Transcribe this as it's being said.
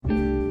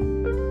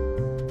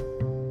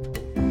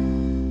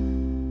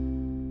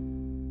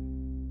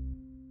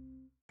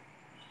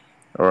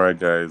All right,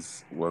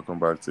 guys, welcome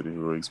back to the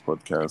Heroics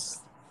Podcast.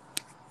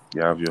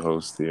 You have your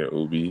host here,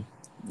 Obi,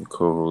 your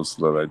co-host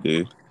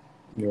Day,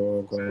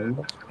 You're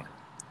going.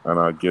 and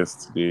our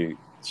guest today,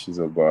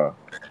 Chizoba.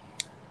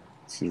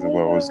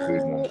 Chizoba, what's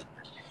good Hello.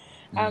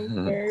 now?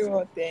 I'm very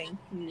well, thank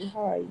you.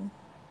 How are you?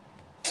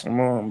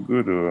 I'm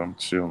good. I'm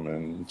chill,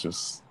 man.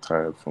 Just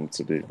tired from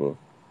today, but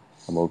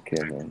I'm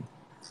okay, man.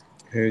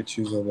 Hey,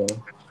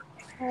 Chizoba.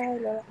 Hi,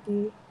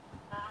 Lolade.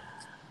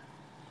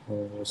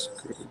 Oh, that's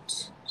good.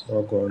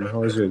 Wagwan,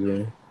 how's your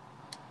day?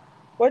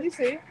 What do you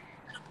say?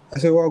 I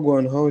said,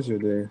 Wagwan, how's your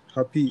day?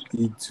 Happy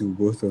Eid to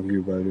both of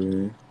you, by the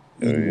way.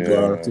 Oh Eid yeah,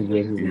 Mubarak to man.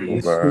 both of Eid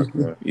you. Mubarak,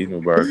 man. Eid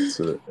Mubarak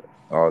to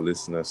our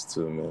listeners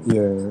too, man.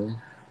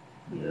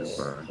 Yeah. Yeah, Yeah,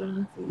 man.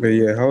 same to But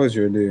you. yeah, how was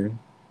your day?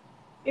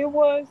 It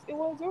was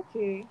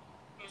okay.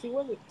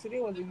 Today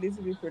was a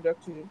little bit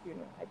productive,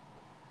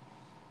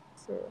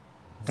 so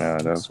Yeah,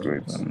 that's That's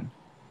great, nice. man.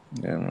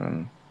 Yeah,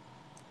 man.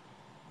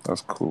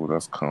 That's cool.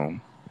 That's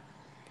calm.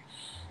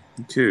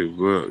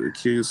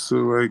 So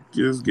like,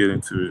 let's get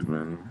into it,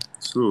 man.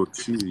 So,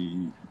 Cheesy,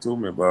 you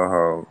told me about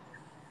how,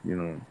 you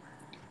know,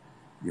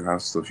 you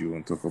have stuff you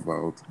want to talk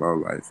about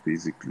life,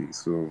 basically.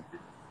 So,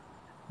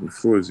 the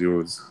floor is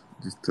yours.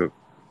 Just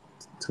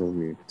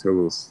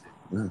tell us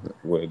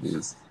what it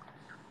is.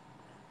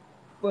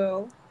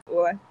 well,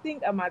 I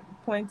think I'm at the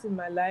point in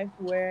my life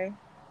where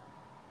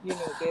there's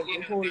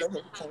a whole lot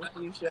of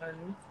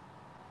confusion.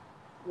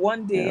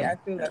 One day Yeah. I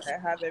feel like I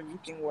have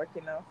everything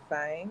working out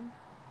fine.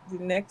 The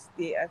next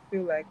day I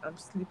feel like I'm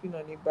sleeping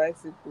on a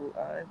bicycle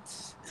and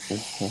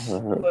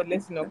God,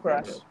 let's not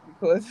crash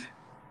because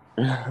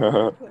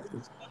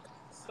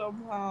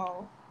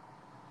somehow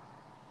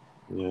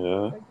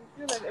Yeah. like you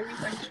feel like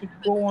everything should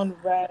go on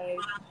right.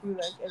 You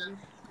feel like everything's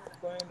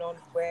going on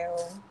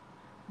well,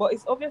 but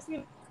it's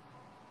obviously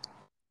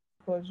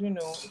because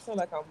it's not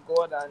like I'm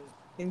God and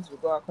things will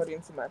go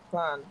according to my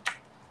plan.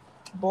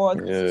 But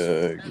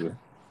Yeah.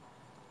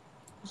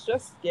 it's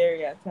just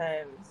scary at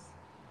times.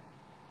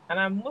 And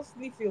I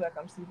mostly feel like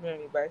I'm sleeping on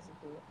a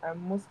bicycle. I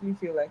mostly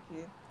feel like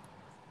it.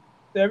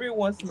 So every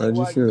once in a How'd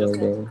you while, you feel just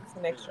like want to that? put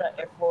in extra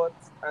effort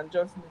and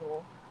just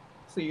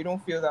so you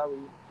don't feel that way.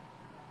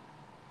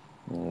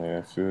 Yeah,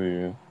 I feel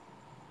you.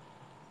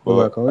 But But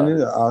like, I wanted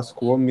to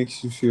ask, what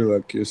makes you feel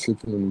like you're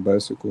sleeping on a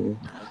bicycle?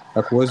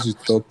 Like, what's the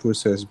thought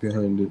process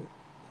behind it?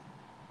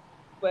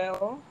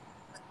 Well,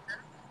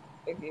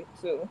 okay,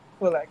 so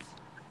for like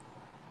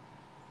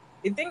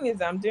the thing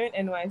is, I'm doing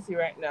NYC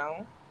right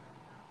now,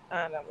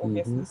 and I'm Mm-hmm.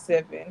 obviously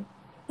 7.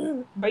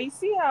 But you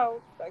see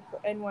how, like for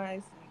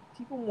NYC,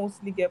 people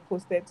mostly get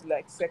posted to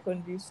like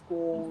secondary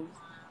schools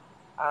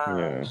and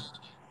yeah,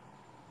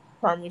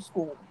 primary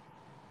school.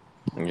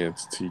 I get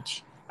to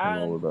teach and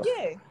all And of that.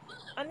 yeah,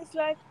 and it's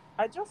like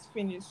I just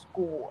finished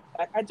school.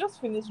 Like I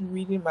just finished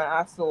reading my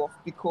ass off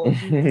because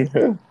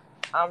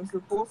I'm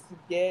supposed to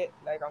get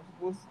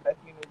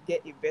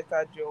a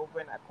better job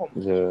when I come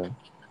home, Yeah,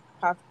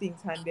 have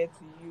things handed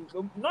to you.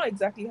 Well, not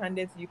exactly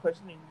handed to you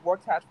because you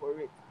worked hard for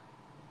it.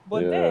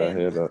 But yeah, I then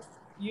hear that.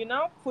 you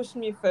now push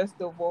me first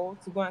of all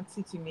to go and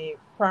teach in a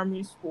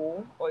primary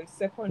school or a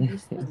secondary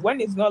school when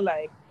it's not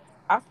like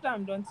after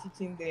I'm done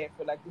teaching there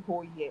for like the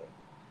whole year,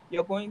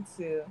 you're going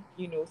to,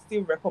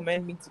 still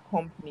recommend me to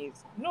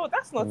companies. No,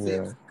 that's not it.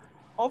 Yeah.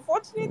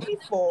 Unfortunately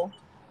for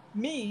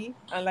me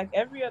and like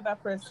every other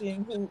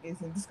person who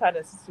is in this kind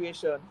of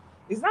situation,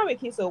 it's now a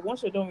case of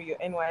once you're done with your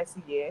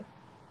NYC year,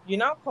 you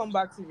now come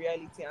back to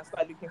reality and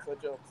start looking for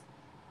jobs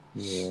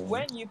Yeah.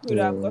 when you could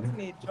have Yeah. gotten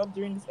a job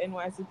during this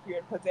NYC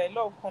period, because there are a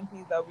lot of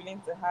companies that are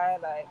willing to hire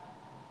like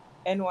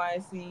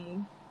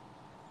NYC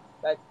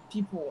like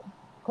people,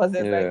 because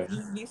there's like Yeah.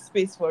 easily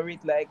space for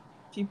it. Like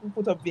people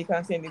put up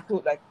vacancy and they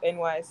put like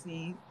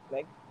NYC,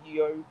 like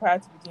you're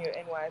required to be doing your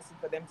NYC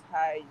for them to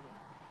hire you.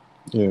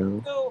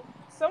 Yeah. So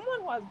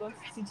someone who has gone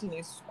to teach in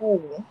a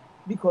school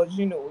because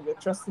you're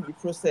trusting the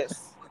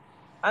process.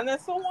 And then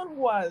someone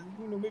who has,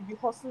 maybe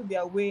hustled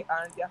their way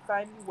and they're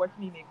finally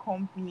working in a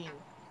company.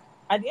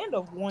 At the end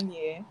of 1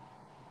 year,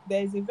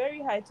 there is a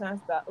very high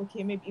chance that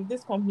okay, maybe if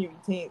this company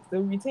retains,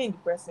 they'll retain the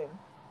person.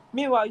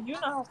 Meanwhile, you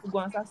now have to go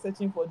and start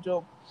searching for a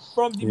job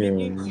from the Yeah.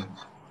 beginning,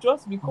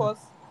 just because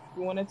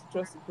you wanted to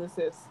trust the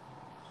process.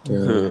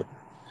 Yeah.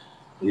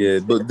 Yeah,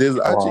 It's but there's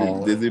actually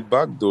Wow. there's a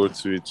back door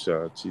to it,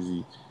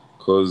 Cheesy.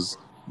 Because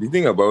the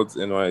thing about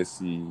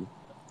NYC,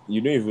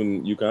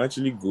 you can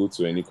actually go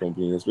to any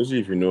company, especially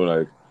if you know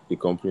like a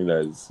company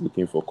that is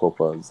looking for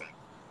coppers.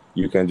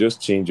 You can just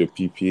change your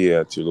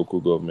PPA at your local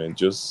government.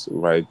 Just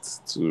write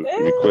to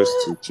request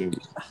eh, to change.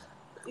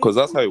 Because it's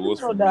that's how it really was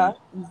for not me. that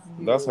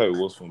easy. That's how it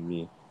Oh. was for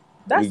me.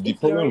 That's The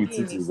if you're problem with already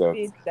it in a is that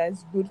state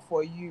that's good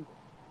for you.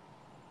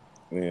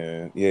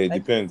 yeah, it Like you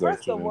depends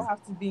first of all actually.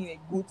 have to be in a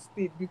good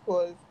state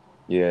because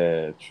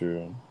Yeah,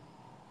 true.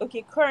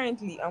 okay,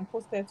 currently I'm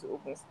posted to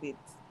Ogun State.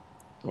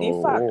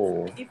 In fact,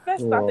 Oh, it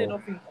first started Wow.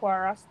 off in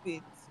Kwara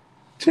State.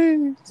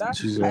 jeez. That's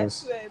I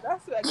Jesus. swear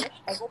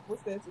I got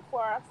posted to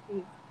Kwara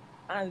State,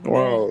 and then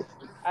Wow.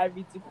 I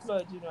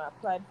redeployed.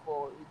 Applied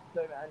for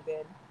redeployment, and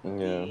then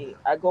Yeah.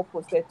 I got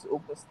posted to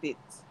Ogun State.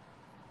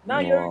 Now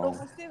you're in Wow.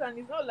 Ogun State, and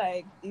it's not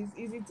like it's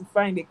easy to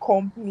find a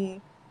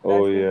company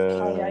Oh that's going to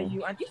hire yeah.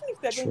 you. And even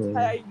if they're going to Sure.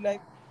 hire you,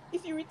 like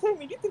if you retain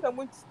me, do you think I'm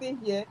going to stay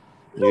here?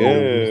 Yeah, No,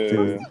 we I'm stay.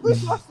 Yeah. still going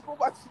to have to go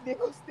back to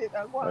Lagos State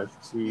and go I and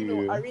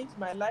feel arrange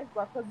my life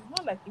back, because it's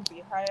not like if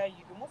they hire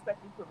you, they most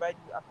likely provide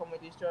you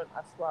accommodation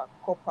as far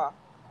copper.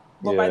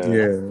 But by the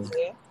yeah. next Yeah,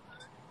 year,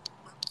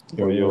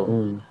 you're on your Yo.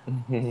 own.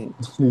 Yeah.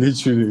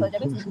 Literally. because they're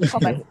going to give you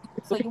copper,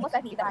 so you most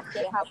likely either have to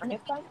get a house and then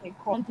find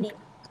a company.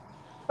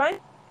 Find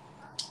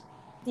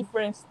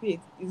different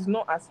states is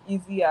not as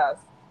easy as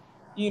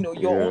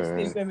your own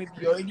state where maybe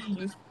you're already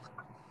used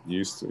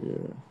Used to,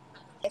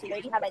 yeah. to, you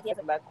already have ideas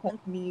of like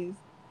companies.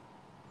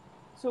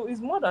 So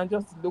it's more than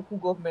just the local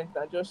government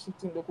than just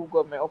shifting local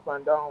government up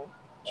and down.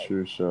 Like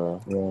True,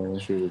 sure. Wow.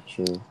 True,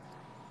 true.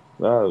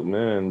 That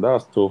man,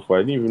 that's tough. I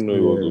didn't even know it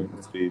was Yeah.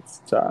 Open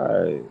States.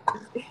 Chai.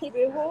 it's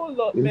a whole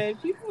lot, man.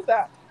 People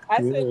that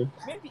I swear, Yeah.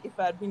 maybe if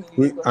I had been in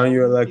Wait, Lagos, I and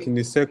you're wouldn't like feel in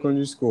the this way.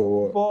 secondary school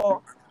or what?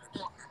 But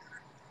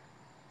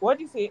what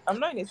do you say? I'm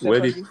not in a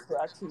Where did secondary school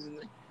actually.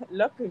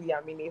 Luckily,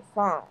 I'm in a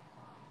farm,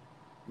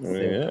 so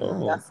yeah,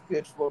 oh, that's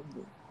good for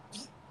me.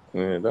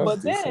 yeah, that's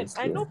But then decent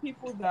I know still.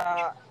 people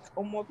that,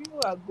 or more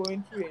people are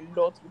going through a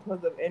lot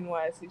because of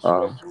NYC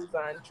Ah, struggles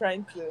and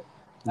trying to,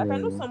 like, I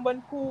know Yeah.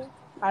 someone who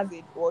has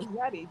it, or he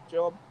had a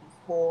job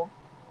before,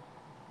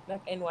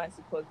 like NYC,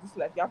 because this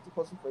life you have to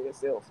hustle for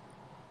yourself.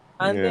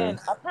 And yeah, then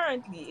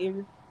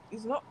apparently,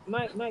 it's not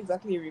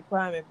exactly a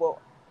requirement, but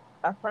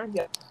apparently,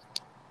 a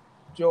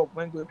job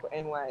when going for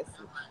NYC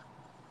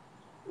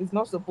it's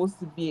not supposed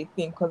to be a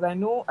thing. Because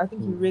I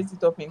think you Hmm. raised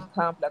it up in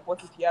camp. Like,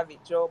 what if you have a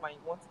job and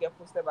you want to get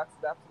posted back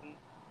to that place?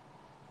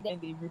 Then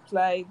they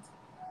replied,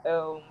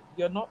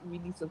 you're not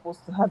really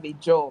supposed to have a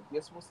job.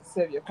 You're supposed to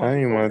serve your can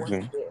country you for one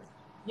imagine? year.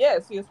 Yeah,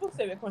 so you're supposed to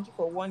serve your country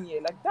for 1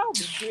 year. Like that would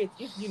be great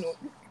if if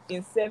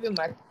in serving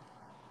my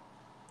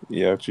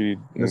You actually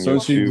And in your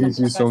country something field. something gives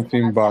you like that,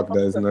 something at least back that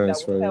accomplish is something that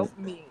nice, would right? help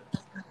me.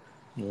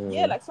 Yeah,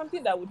 Yeah, like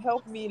something that would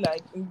help me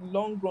like in the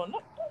long run.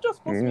 Not don't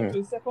just post me yeah. into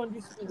a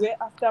secondary school where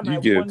after my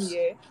You one get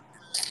year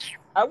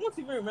I won't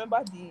even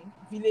remember the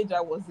village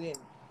I was in.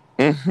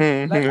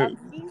 Like yeah,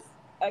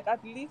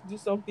 at least do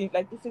something.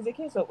 Like if it's a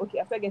case of okay,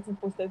 after getting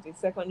posted to a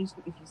secondary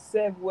school, if you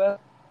serve well,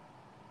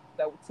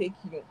 that will take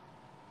you.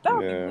 That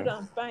would be good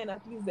and fine.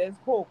 At least there's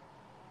hope.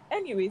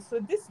 Anyway, so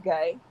this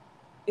guy,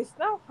 it's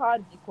now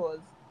hard because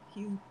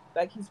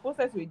he's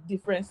posted to a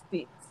different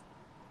state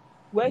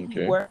where he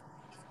okay. works,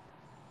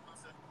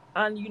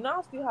 and you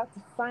now still have to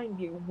find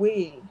a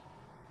way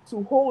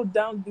to hold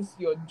down this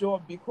your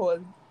job,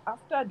 because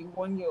after the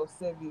 1 year of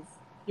service,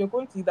 you're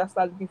going to either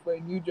start looking for a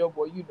new job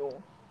or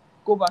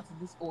go back to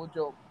this old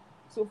job.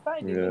 So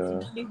find a way to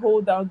Yeah, really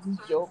hold down this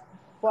job,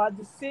 but at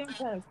the same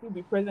time still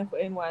be present for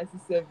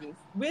NYC service.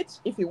 Which,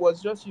 if it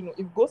was just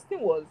if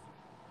ghosting was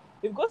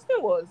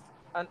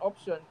an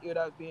option, it would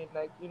have been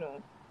like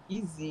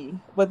easy.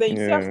 But then you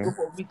still have to yeah, go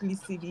for weekly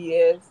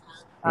CDS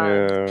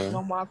and yeah.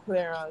 normal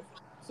clearance.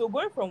 So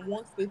going from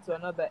one state to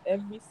another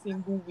every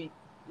single week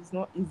is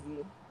not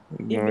easy,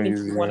 Not even if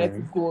you easy, wanted to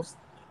man. ghost.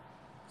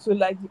 So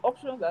like the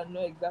options are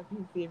not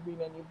exactly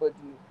favoring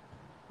anybody.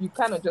 You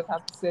kind of just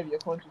have to serve your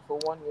country for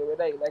 1 year,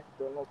 whether you like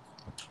it or not.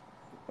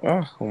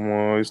 Ah, come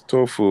on, it's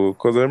tough,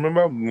 because I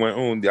remember my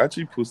own. They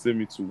actually posted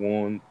me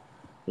to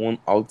one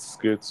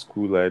outskirt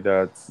school like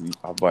that,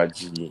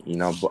 Abaji in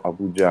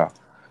Abuja.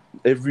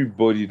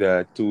 Everybody that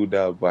I told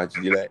that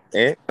Abaji, they're like,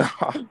 eh,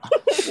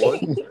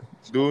 what?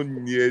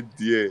 Don't near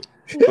there,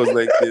 because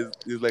like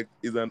there's like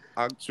it's an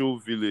actual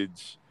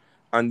village,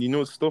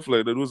 and stuff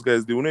like that. Those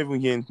guys, they won't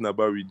even hear anything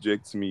about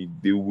reject me.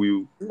 They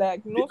will.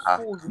 Like They no are.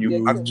 school You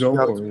You rejects would actually jump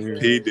have anybody to on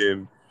pay there. you.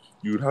 them.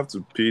 You would have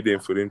to pay them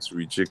for them to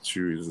reject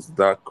you. It's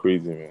that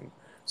crazy, man.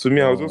 So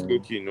me, I was just Wow.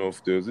 lucky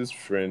enough. There was this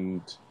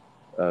friend,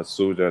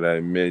 soldier that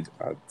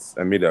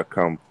I made at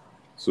camp.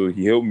 So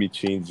he helped me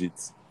change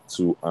it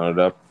to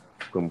another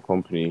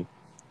company,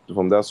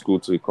 from that school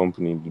to a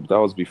company. That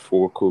was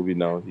before COVID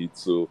now hit.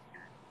 So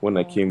when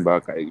I Mm. came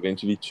back, I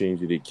eventually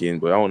changed it again.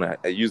 But that one,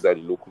 I used that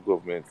the local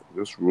government. I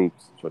just wrote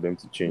for them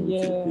to change it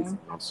to a place Yeah,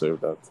 and not serve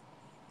that.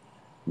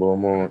 But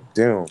more,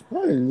 damn,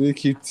 Why do they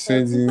keep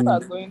people are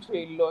sending going through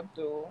a lot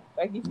though.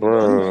 Like if you don't they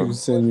know keep bruh, before,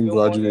 sending you're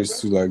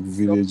graduates going to to like suffer.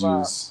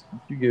 villages?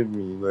 you get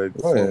me? Like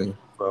from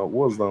Why?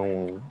 what's that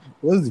one?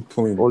 What's the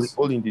point?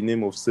 All in the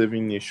name of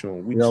serving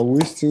nation. Which You're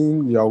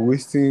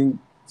wasting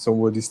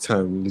somebody's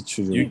time, you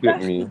literally. get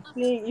That's the me?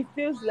 thing. It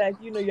feels like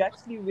you're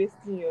actually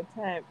wasting your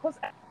time. Because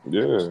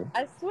Yeah,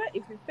 I swear,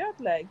 if it felt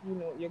like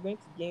you're going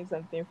to gain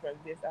something from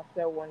this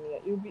after 1 year,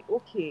 it'll be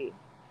okay.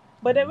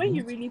 But then when hmm,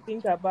 you really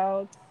think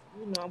about,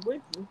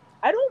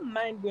 I don't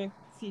mind going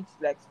to teach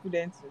like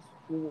students in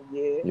school,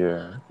 yeah.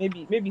 yeah,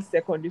 Maybe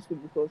secondary school,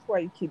 because who are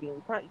you kidding?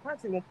 You can't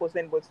even post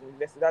anybody to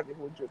university. That's the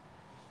whole joke.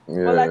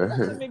 But like,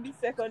 let's say yeah, maybe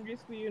secondary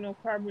school,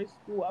 primary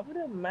school, I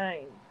wouldn't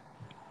mind.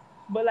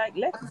 But like,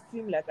 let it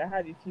seem like I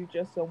have a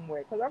future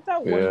somewhere. Because after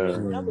 1 year, yeah.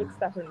 you're not going to Hmm.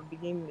 start from the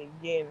beginning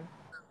again.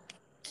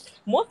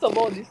 Most of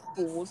all these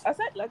schools,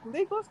 aside like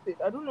Lagos State,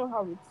 I don't know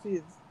how it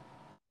is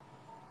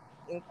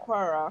in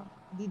Kwara.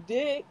 The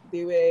day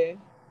they were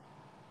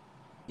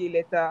a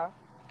letter.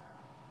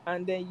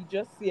 and then you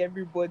just see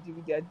everybody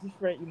with their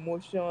different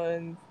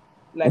emotions,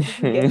 like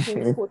people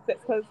getting posted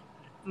because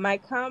my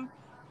camp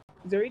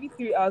is already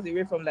 3 hours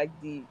away from like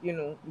the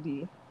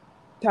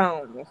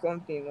town or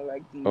something, or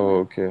like the Oh,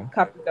 okay.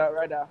 capital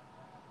rather,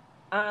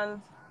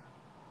 and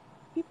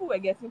people were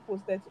getting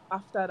posted to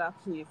after that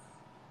place.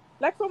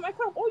 Like from my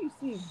camp, all you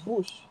see is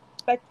bush.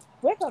 Like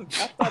where can be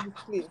after this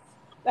place?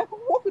 Like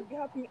what could be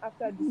happening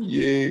after this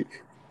place? Yeah.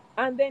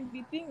 And then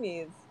the thing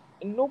is,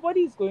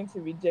 nobody is going to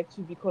reject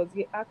you because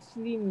they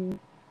actually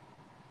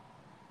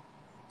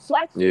so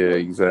I actually Yeah, know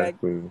it's like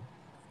exactly.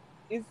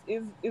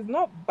 it's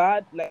not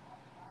bad, like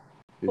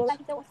but It's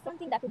like if there was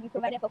something that could be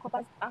provided for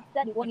couples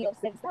after the 1 year of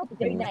service, that would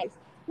be very nice.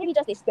 Maybe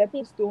just a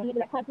stepping stone, maybe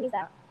like companies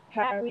are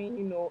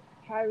hiring,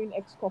 hiring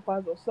ex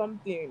couples or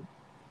something.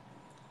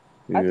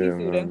 At yeah, least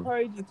it would man.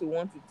 encourage you to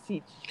want to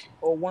teach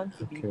or want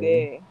to be Okay.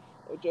 there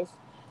or just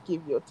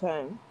give your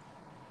time.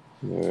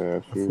 Yeah,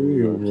 I I feel feel you,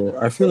 you bro. actually.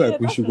 I So feel yeah, like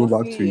we that's should go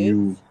back to mostly it.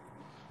 you.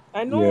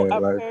 I know Yeah,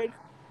 I've like heard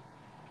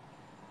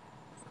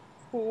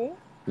who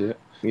Yeah.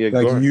 Yeah,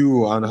 like go on.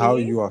 you and how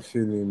me you are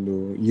feeling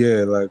though.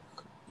 Yeah, like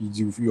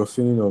your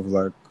feeling of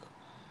like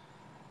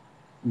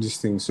this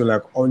thing. So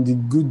like on the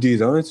good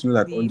days, I want to know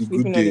like on the the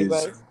good sleeping on a days.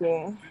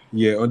 bicycle.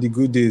 Yeah, on the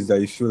good days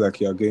that you feel like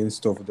you're getting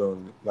stuff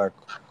done. Like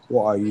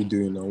what are you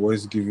doing and what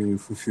is giving you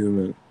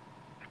fulfillment?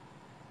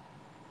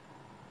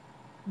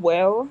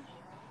 Well,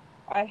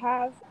 I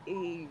have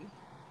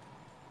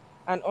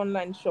an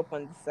online shop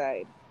on the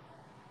side,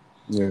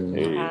 Yeah,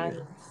 Hey, and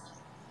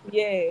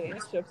yeah,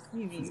 shop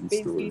TV easy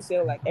basically stores.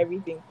 sell like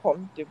everything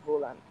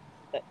comfortable and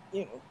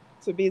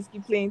so basically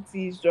plain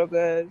tees,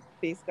 joggers,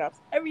 face caps,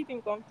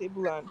 everything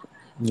comfortable. And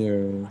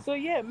yeah, so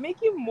yeah,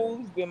 making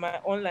moves with my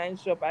online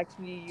shop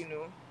actually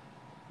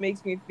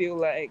makes me feel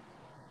like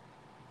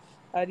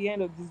at the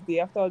end of this day,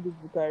 after all this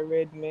book I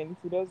read, man,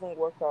 if it doesn't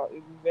work out,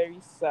 it'll be very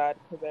sad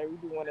because I really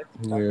wanted to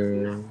yeah,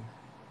 practice.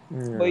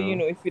 But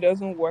Yeah. if it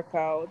doesn't work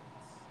out,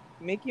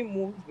 making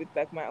moves with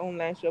like my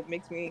online shop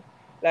makes me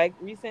like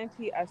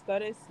recently I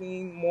started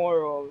seeing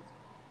more of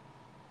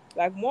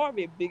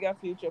a bigger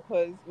future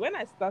because when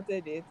I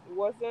started it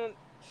wasn't,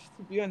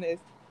 to be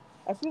honest,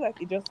 I feel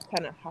like it just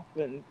kind of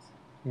happened.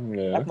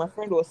 Yeah. Like my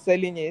friend was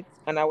selling it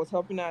and I was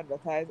helping her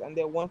advertise, and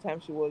then one time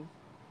she was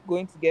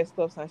going to get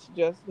stuff and she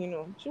just,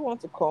 she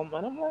wants to come,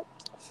 and I'm like,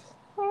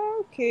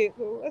 oh, okay,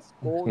 so let's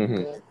go.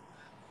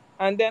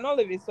 And then all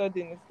of a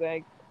sudden it's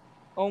like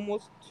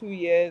almost 2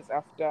 years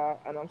after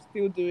and I'm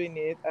still doing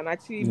it and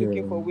actually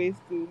looking yeah. for ways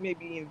to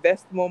maybe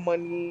invest more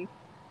money.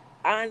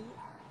 And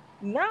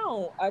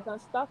now I can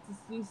start to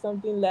see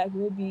something like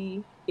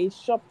maybe a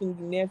shop in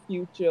the near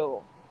future,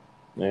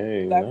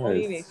 Hey, like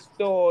owning a nice.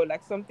 store,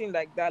 like something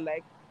like that.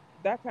 Like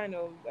that kind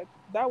of like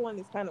that one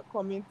is kind of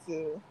coming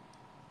to.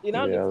 It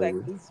now looks like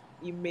Reality.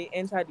 it may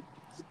enter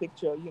the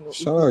picture. If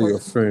Shout we out your continue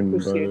to friend,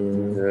 push by it.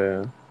 the way.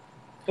 Yeah.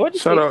 What do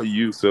you Shout say? out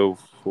you self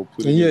for And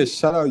putting yeah, in.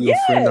 shout out your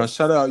friend and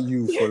shout Yes. out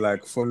you for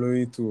like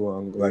following through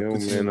and like Yo,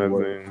 putting man, in the as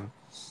work. in,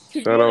 To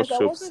be shout out honest, I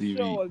Shop wasn't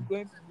sure CV. I was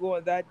going to go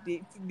on that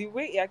date. The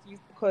way it actually,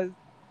 because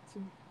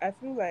I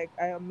feel like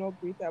I am not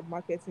great at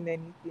marketing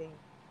anything.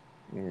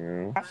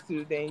 Yeah. Have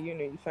to, then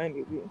you find a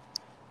way.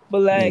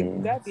 But like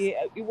Yeah. that day,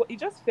 it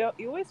just felt,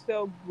 it always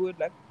felt good.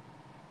 Like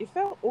it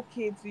felt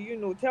okay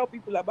to tell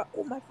people about,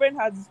 oh, my friend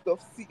has this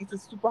stuff. See, it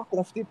is super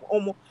comfortable.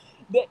 Almost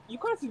that you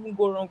can't even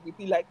go wrong with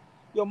it. Like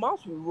your mouth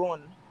will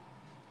run.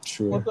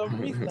 For Sure. some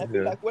reason, I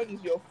feel Yeah. like when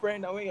it's your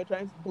friend and when you're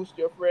trying to boost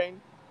your friend,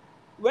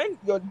 when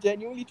you're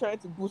genuinely trying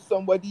to boost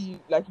somebody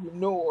like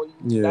or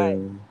you like, Yeah.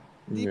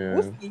 the Yeah.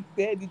 boost is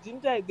there, the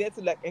ginger is there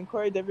to like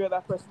encourage every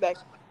other person. Like,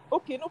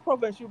 okay, no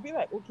problem. She'll be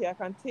like, okay, I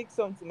can take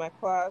some to my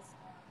class,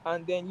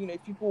 and then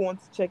if people want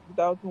to check it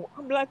out, no,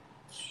 I'm like,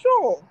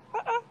 sure,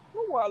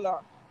 no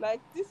wala.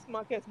 Like this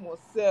market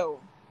must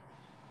sell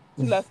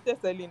till I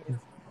start selling it.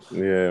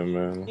 Yeah,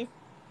 man. If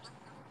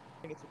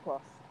I need to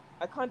class,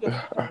 I can't just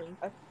be carrying.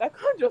 I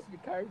can't just be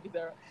carrying it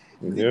around.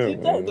 The Yeah, ginger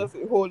is man. just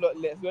a whole lot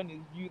less when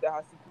it's you that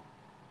has to.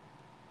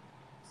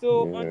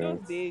 So on Yeah.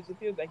 those days, it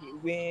feels like a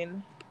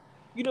win.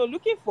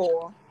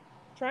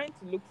 Trying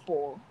to look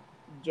for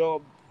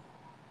job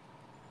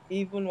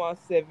even while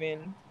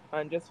serving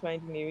and just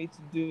finding a way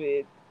to do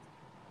it.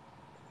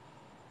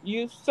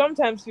 You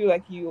sometimes feel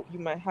like you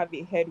might have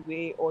a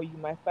headway, or you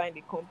might find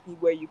a company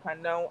where you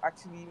can now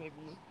actually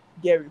maybe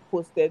get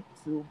reposted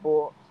to,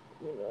 but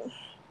you know,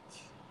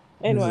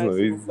 This is not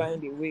NYC will easy.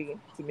 find a way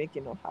to make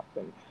it not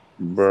happen.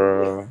 So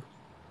yeah, Bruh.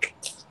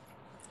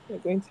 you're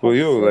going to But have to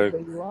yo, serve like,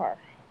 where you are.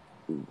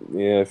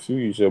 yeah, I feel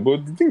you, sure.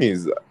 But the thing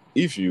is,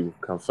 if you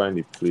can find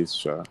a place,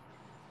 sure,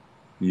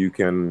 you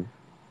can.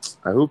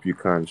 I hope you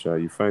can, sure.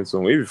 You find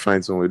somewhere. If you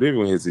find somewhere, don't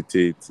even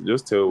hesitate.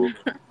 Just tell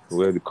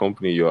where the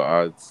company you're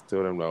at.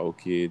 Tell them that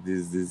okay,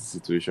 this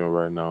situation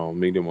right now.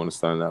 Make them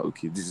understand that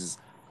okay, this is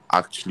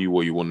actually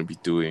what you want to be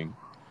doing.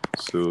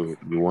 So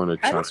you want to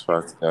I don't.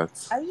 transfer to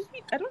that.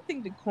 I don't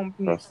think the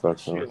company is That's the that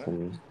issue.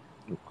 company.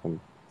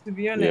 To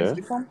be honest, Yeah.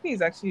 the company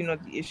is actually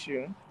not the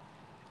issue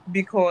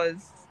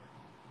because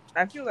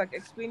I feel like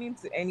explaining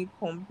to any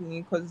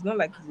company, because it's not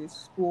like it's a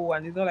school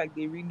and it's not like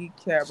they really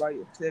care about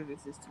your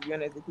services, to be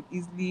honest. They could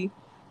easily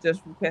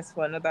just request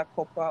for another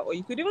copper, or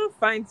you could even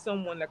find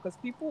someone, like, because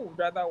people would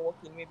rather work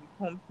in maybe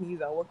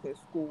companies and work in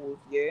schools,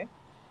 yeah.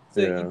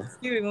 So you Yeah. could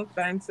still even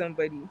find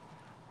somebody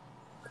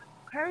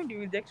carrying the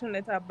rejection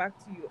letter back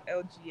to your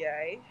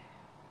LGI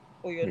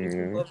or your local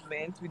Yeah.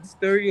 government with the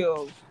story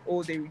of,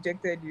 oh, they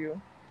rejected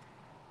you.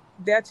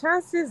 There are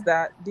chances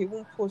that they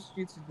won't post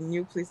you to the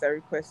new place that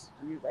requests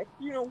you. Like,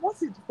 what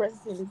if the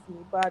person is in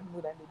a bad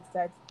mood and they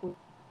decide to post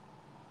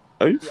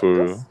Are you you? And for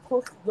real? just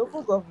post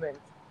local government.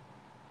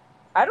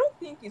 I don't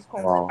think it's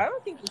I Wow.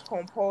 don't think it's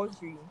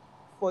compulsory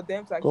for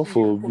them to God actually post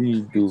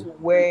forbid, you though. to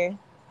where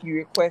you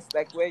request,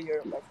 like where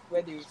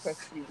they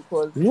request you,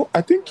 because No,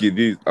 I think it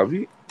is. I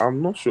mean,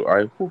 I'm not sure.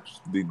 I hope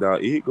that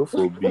it God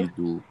forbid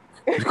though,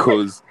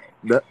 because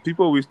that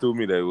people always told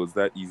me that it was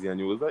that easy,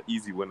 and it was that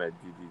easy when I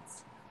did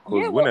it.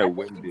 yeah, Because when well, I I think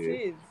went it there,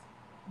 is.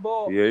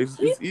 But yeah, it's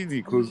if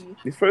easy. Because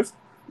the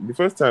the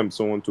first time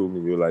someone told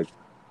me, they were like,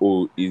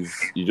 "Oh, is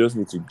you just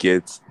need to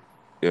get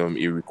a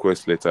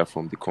request letter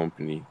from the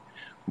company."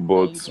 and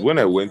But you didn't when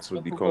I go to went the to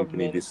the local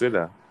company, they government, said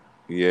that,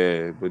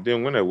 yeah. But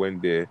then when I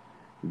went there,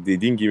 they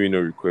didn't give me no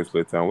request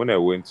letter. And when I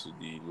went to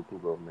the local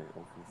government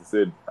office, they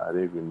said I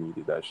didn't even need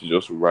it. I should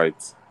just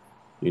write,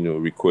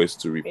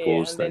 request to yeah,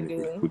 repost, and then and they it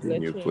would will put a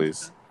let new you in.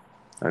 place.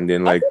 And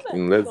then, I feel like like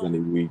in less than a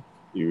week,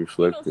 it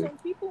reflected. some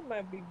people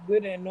might be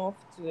good enough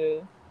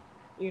to,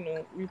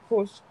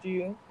 repost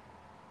you,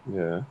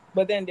 Yeah.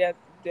 but then there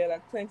are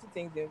like plenty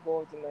things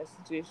involved in my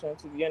situation.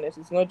 To be honest,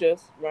 it's not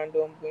just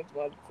random going to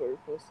one for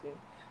reposting.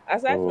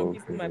 Aside from Oh,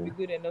 people might be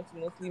okay. good enough to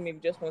mostly maybe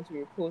just want to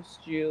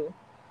repost you,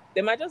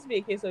 there might just be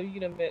a case of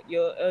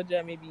your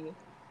elder maybe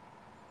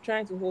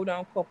trying to hold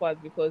down coppers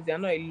because they are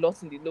not a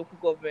lot in the local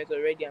government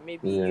already, and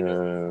maybe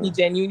he Yeah.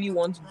 genuinely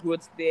wants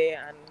growth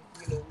there, and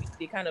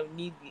they kind of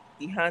need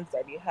the hands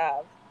that they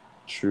have.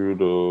 True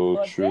though.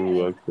 But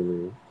True then,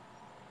 actually.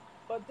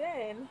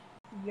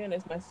 to be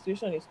honest, my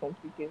situation is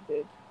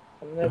complicated.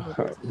 I'm not even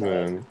going to lie.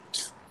 Man,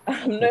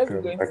 I'm I not even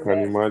can going I to can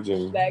lie.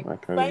 imagine. Like I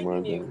can finding a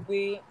imagine.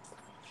 way.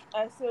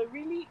 I so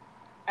really,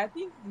 I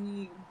think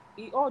the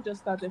it all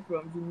just started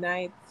from the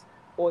night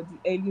or the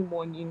early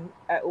morning.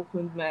 I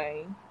opened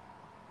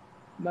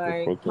The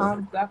my portal.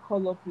 camp that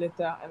call up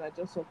letter, and I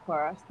just saw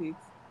Kwara State.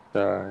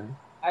 Die.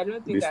 I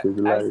don't think I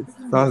Destabilized.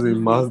 couldn't That's a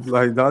believe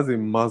it. that's a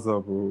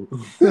mazza, bro.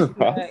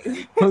 Like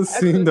Not I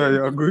seeing that couldn't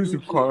you're going to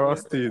believe Kwara it.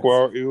 State.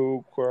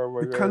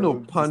 My The kind God,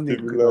 of panic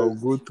that will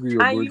destabilized. go through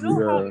your And you body.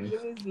 know how Yeah. it's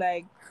always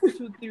like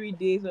 2-3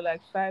 days or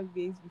like 5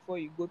 days before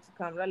you go to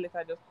camp, that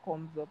letter just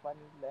comes up and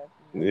it's like,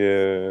 what?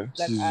 Yeah,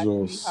 Like I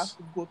actually have Jesus.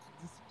 to go to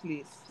this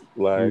place.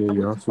 Yeah, like I'm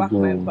you going to have to pack go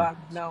my on. bag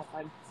now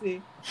and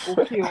say,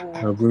 okay,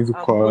 You're oh, going to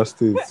I'm Kwara going.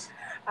 State.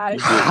 I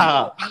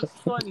swear, the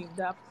sun in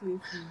that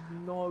place is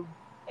not.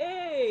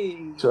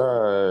 Hey,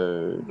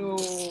 child.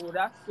 no,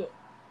 that's so.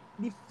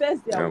 The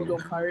first day I was Um,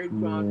 on parade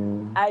ground,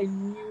 No. I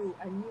knew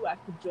I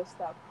could just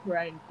start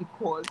crying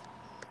because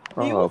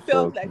it even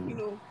felt fuck. like,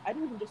 I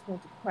didn't even just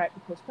want to cry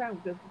because crying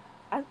would just be,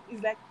 and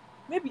it's like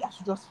maybe I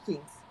should just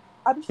faint.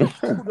 I'd be sure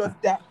people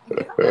just die. If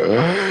they can't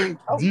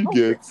cry, Do you I would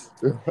get? just,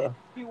 That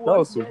it was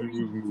was some very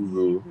people's moves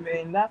deep, though.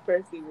 man. That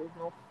first day was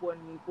not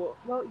funny, but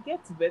well, it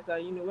gets better,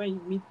 when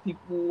you meet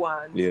people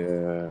and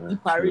Yeah, the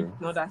parade true.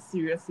 is not that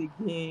serious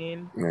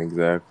again.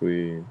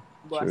 Exactly.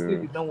 But I still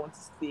True. did not want to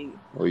stay.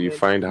 Or you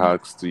find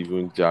hacks to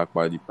even jack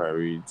by the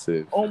parade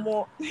itself.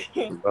 Almost, So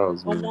that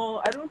was me.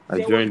 almost. I don't. I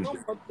There was joined. not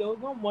much. There was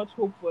not much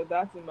hope for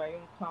that in my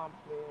own camp,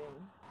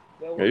 man.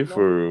 There Are was you not.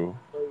 for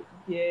real?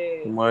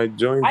 Yeah, I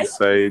joined I the used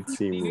to side see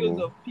team, videos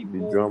oh, of the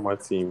people. drama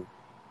team.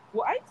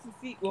 Well, I used to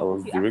see. I Well,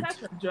 was okay, aside direct.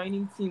 from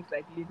joining teams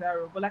like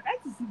later on, but like I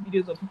used to see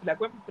videos of people like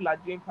when people are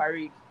doing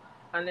parade,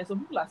 and then some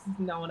people are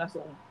sitting down under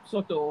some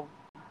sort of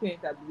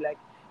tent that be like,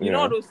 all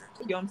Yeah. those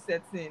stadium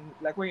setting,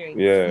 like when you're in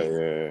Yeah, seats,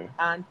 yeah,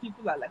 and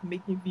people are like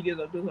making videos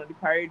of those on the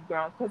parade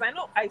ground. Because I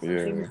know I used to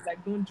see yeah. people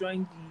like don't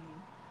join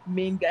the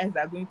main guys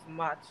that are going to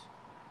march.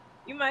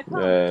 In my camp,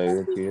 Yeah,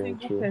 every yeah,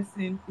 single true.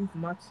 person is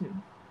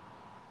marching.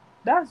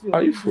 That's your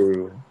Are you only for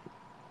real?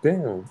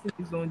 Damn. person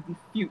is on the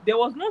field. There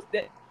was no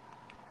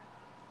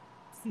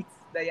seats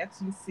that you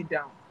actually sit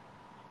down.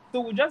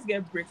 So we just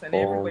get breaks and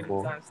everybody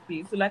will go Oh, and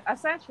stay. So like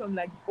aside from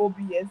like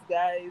OBS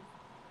guys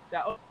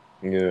that all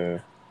yeah.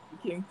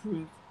 became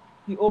crews,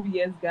 the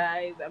OBS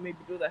guys and maybe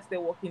those that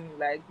still working in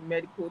like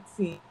medical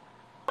team,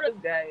 all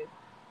those guys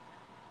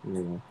Yeah.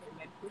 in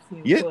medical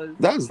team Yeah, because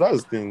that's the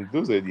thing.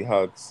 Those are the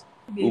hacks.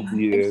 you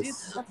actually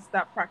OBS. have to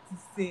start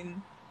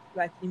practicing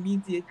like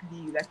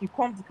immediately. Like you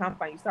come to camp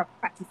and you start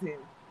practicing.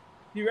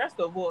 The rest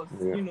of us,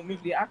 Yeah. maybe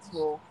they ask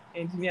for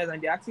engineers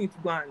and they're asking you to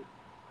go and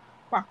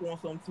pack one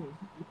something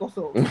because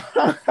of.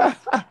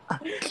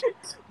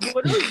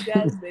 But those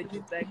guys, they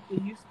just like they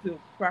used to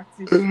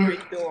practice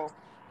straight off.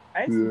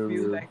 I used to Yeah,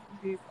 feel man. like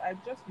I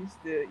just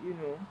used to,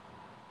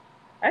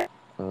 I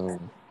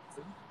Um,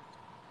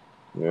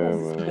 yeah,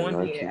 because this man.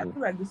 1 year, I Actually.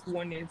 feel like this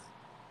 1 year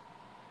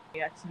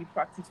you actually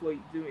practice what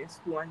you do in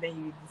school, and then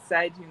you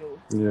decide, Yeah,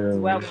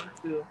 do I man. want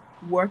to?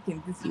 work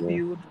in this Yeah.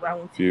 field? Do I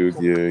want to go Field,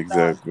 for yeah, masters? Do I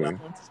exactly.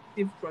 want to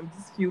shift from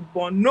this field?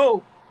 But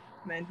no,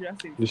 Nigeria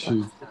says They you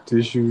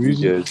can't. should You really.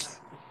 get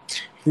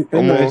The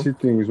Omo, NYC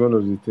thing is one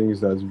of the things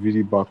that's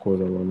really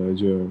backward about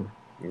Nigeria.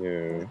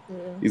 yeah. Yeah.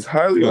 It's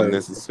highly Like,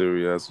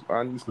 unnecessary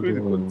and it's crazy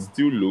because yeah. it's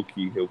still low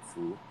key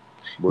helpful.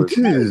 But It it's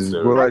is, but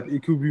unnecessary. like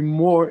it could be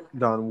more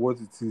than what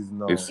it is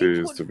now. It It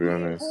is, to could be be a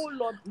honest. whole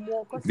lot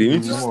more because They to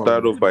need be to honest,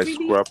 start More. off by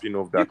scrapping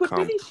off you that could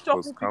camp really because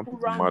shuffle camp people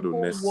is around mad the whole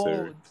unnecessary.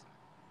 world.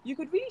 You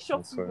could really shuffle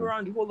That's people why.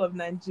 around the whole of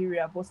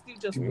Nigeria, but still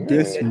just The put them in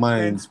best their different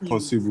minds fields.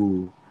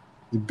 possible,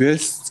 the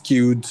best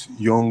skilled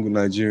young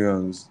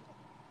Nigerians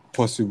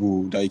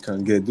possible that you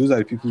can get. Those are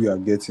the people you are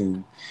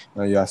getting,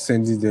 and you are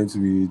sending them to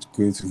be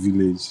going to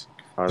village,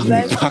 And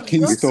Like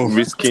packing stuff.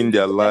 risking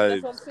their like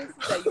there's some lives. places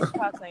that you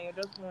pass and you're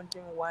just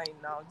wondering why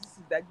now.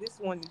 This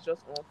one is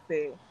just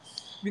unfair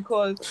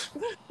because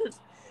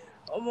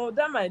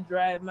that my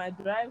drive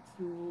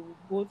to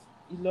both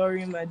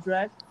Ilorin, my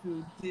drive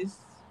to this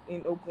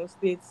in Ogun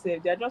State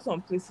said there are just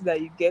some places that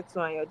you get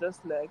to and you're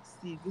just like,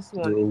 see, this The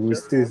one is Ogun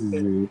just State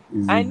unfair.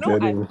 is a I know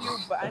ghetto.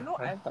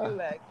 I feel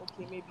like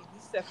okay, maybe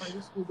these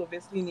secondary schools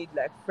obviously need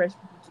like fresh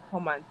people to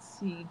come and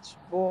teach,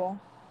 but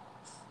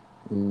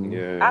at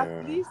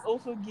Yeah. least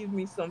also give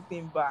me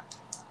something back.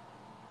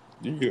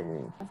 You get me?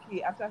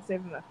 Okay, after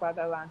serving my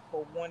fatherland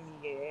for 1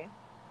 year,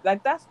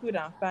 like that's good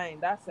and fine.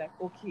 That's like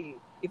okay.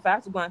 If I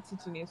have to go and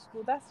teach in a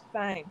school, that's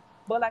fine.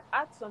 But like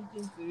add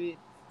something to it.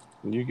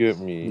 You get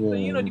me? So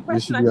Yeah, the there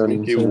person should be an actually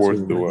Make it feels worth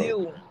the the incentive.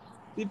 while.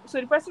 zeal.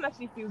 So the person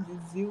actually feels the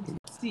zeal to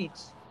teach.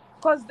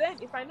 Because then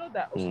if I know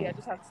that okay, I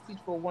just have to teach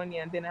for 1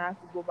 year and then I have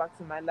to go back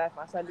to my life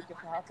and start looking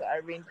for how to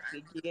arrange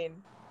it again,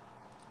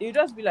 it'll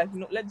just be like,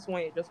 let this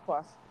 1 year just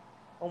pass.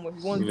 If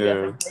you want to do your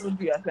Yeah. assignment, don't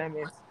do your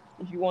assignments.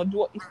 If you want to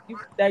do if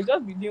like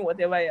just be doing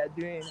whatever you're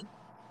doing.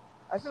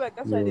 I feel like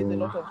that's why there's a Yeah.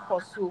 lot of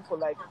hustle for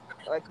like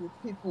with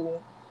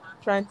people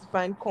trying to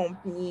find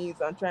companies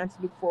and trying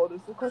to look for all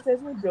those because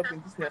there's no job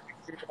in this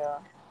Nigeria.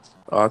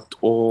 At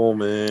all,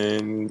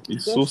 man.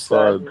 It's so Just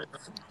sad. sad.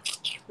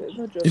 There's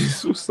no job in It's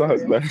so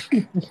sad. Nigeria.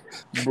 Like,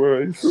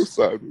 bro, it's so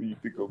sad when you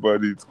think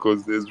about it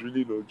because there's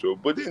really no job.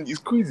 But then it's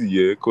crazy,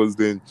 yeah, because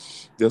then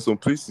there are some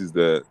places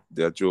that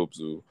there are jobs.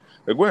 Oh.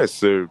 Like where I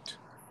served,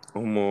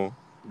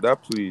 that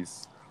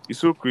place, it's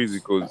so crazy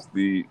because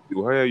they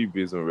will hire you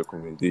based on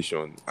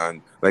recommendation.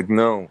 And like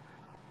now,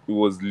 it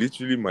was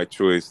literally my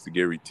choice to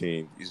get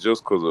retained. It's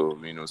just because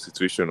of,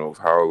 situation of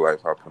how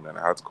life happened and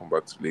I had to come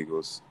back to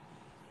Lagos.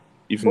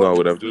 If not, But I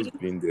would you have see, just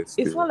been there it's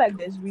not still. like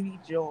there's really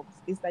jobs.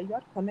 It's that you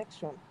had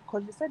connection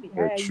because you said they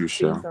Yeah, hire you true, based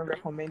sure. on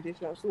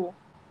recommendation. So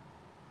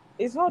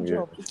it's not Yeah.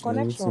 job, it's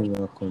connection. Everything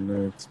that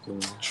connects, bro.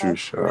 I True,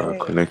 sure. swear.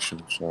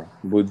 Connection, sure.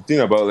 But the thing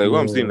about like what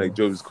I'm saying, Yeah. like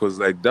jobs, because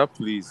like that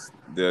place,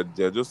 they're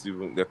just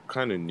even they're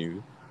kind of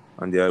new,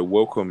 and they are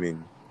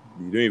welcoming.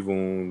 They're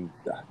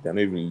not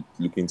even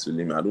looking to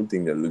limit. I don't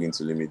think they're looking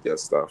to limit their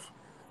staff,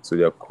 so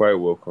they are quite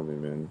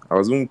welcoming, man. I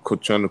was even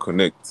trying to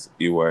connect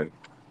AY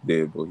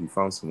there, but he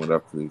found some other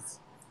place.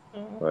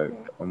 Like,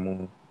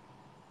 Okay.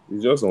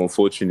 it's just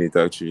unfortunate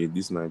actually.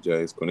 This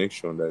Nigeria is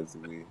connection. That's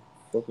the way.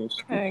 Fucking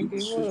I stupid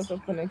agree. What shit. lot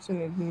of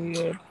connection is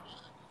needed?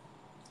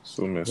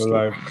 So But messed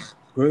up.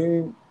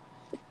 like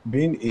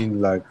being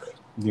in like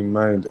the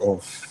mind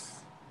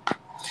of,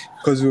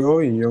 because we were all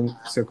in young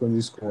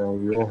secondary school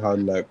and we all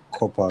had like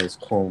coppers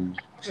come.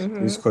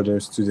 We used to call them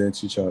student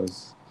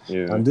teachers.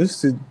 Yeah. And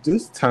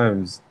those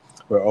times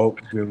were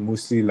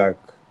mostly like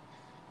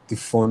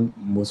the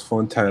most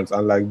fun times.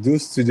 And like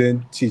those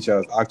student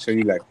teachers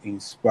actually like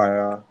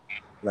inspire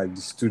like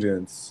the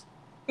students.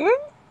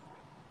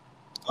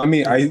 I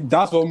mean,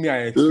 that's what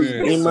I Those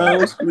experienced. in my Like,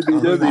 own school, they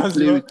just they that's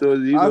play what with us.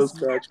 They that's just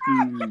catch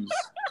clues.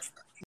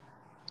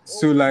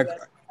 so Always like like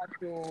that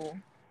though.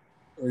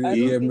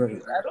 yeah,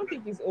 I don't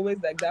think it's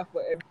always like that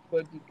for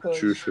everybody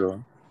True, because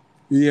sure.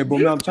 yeah, but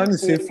these I'm trying to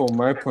say people. from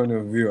my point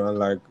of view and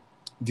like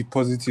the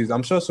positives.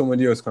 I'm sure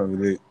somebody else can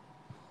relate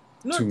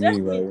No, to me,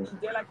 definitely.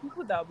 right? There are like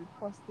people that will be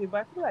positive,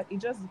 but I feel like it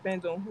just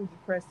depends on who the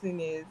person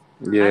is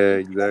and Yeah,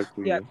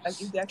 exactly.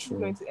 if they're actually True.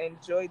 going to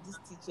enjoy this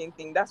teaching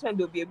thing. That's when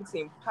they'll be able to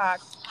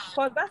impact.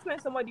 Because that's when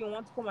somebody will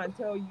want to come and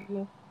tell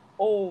you,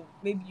 oh,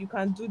 maybe you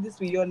can do this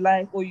with your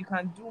life, or you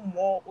can do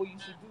more, or you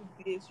should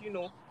do this.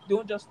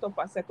 Don't just stop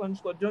at secondary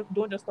school.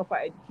 Don't just stop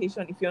at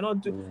education. If you're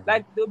not doing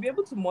like, they'll be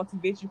able to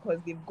motivate you because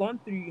they've gone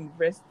through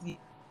university.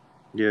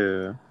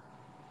 Yeah,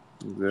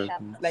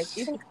 exactly. Like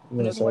even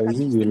Yeah, so what as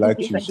have if you they seen like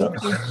things you, like sha.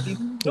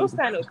 those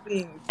kind of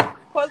things.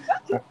 Because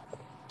that is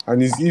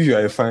And it's if you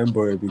are a fine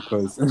boy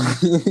because I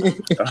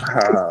think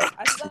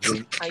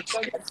I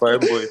don't Fine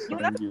boy, you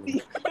fine girl.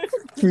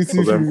 see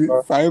Cause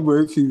I'm fine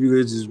boy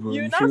privileges, bro.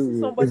 you You now feel see me?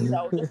 somebody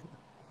that will just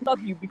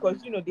love you because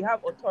they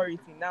have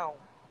authority now.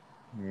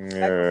 Like some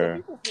yeah,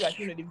 people feel like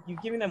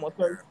you've given them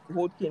authority to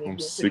hold cane some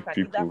again, so they sick can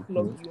either people.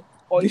 flog you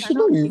or They it can should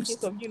now not be be. a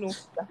case of you're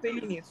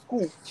failing in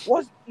school.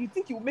 What you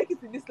think you will make it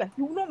in this life,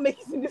 you will not make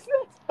it in this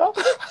life.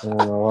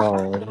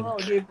 Wow. No,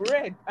 they've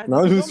read, and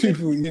Now if you those don't make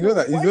people, it you know through,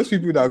 that it's why those did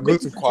people you that go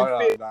make to it to the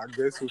choir faith? that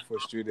get so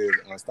frustrated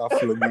and start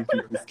flogging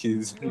people's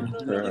kids. No,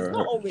 no, no. It's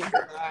not always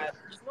bad.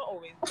 It's not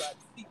always bad.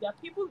 See, there are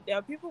people. There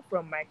are people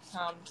from my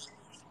camp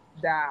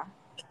that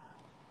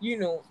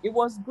it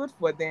was good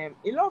for them.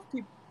 A lot of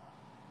people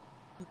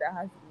that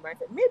has the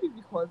mindset. Maybe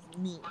because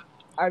me,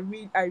 I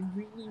really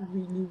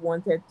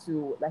wanted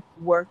to like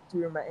work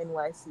during my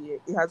NYC.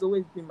 It has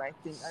always been my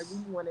thing. I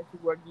really wanted to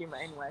work during my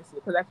NYC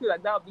because I feel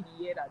like that would be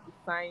the year that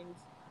defines,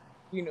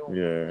 you know,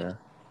 Yeah.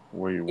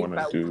 What you if want to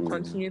I would do?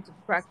 continue to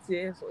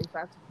practice or if I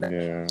have to. Like,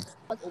 Yeah.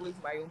 that's always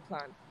my own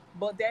plan.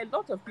 But there are a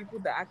lot of people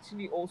that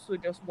actually also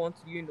just want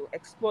to,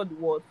 explore the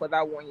world for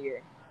that 1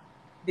 year.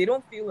 They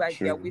don't feel like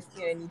they're True.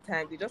 wasting any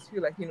time. They just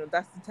feel like,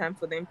 that's the time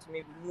for them to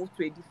maybe move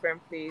to a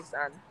different place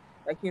and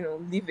like,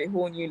 live a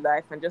whole new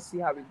life and just see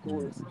how it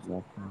goes.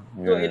 Exactly.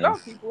 So a Yeah. lot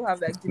of people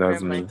have like That's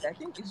different me. minds. I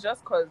think it's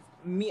just because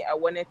me, I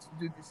wanted to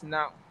do this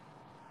now.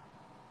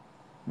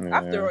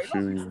 After Yeah. all, I a lot of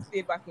feel people you.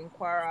 stay back in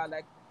Quara.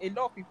 Like a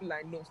lot of people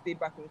I know stay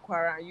back in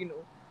Quara. And,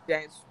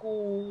 they're in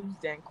schools,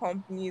 they're in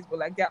companies, but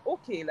like they're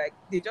okay. Like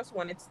they just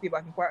wanted to stay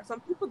back in Quara.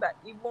 Some people that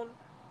even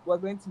were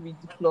going to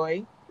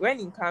redeploy when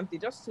in camp, they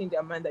just changed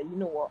their mind that you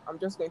know what, I'm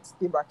just going to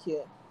stay back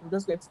here. I'm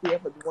just going to stay here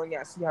for the 1 year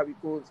and see how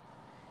it goes.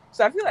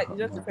 So I feel like it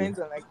just depends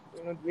on like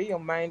the way your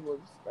mind was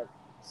like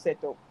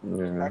set up.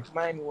 Yeah. Like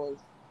mine was.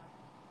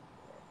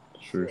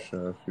 True, So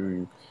sure, I feel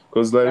you.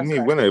 Cause like that's me,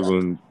 why I when I feel like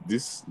even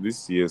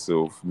this year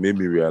self made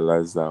me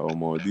realize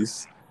that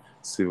this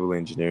civil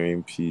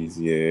engineering piece,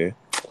 yeah.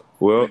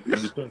 Well,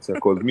 it depends.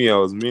 Cause me, I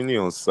was mainly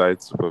on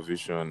site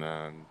supervision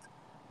and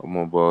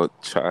about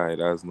child.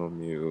 That's not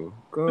me. Oh.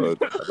 God,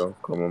 I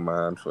don't come on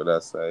my hand for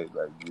that side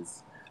like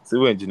this.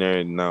 Civil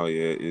engineering now,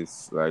 yeah,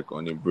 is like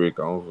on a break.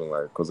 I don't even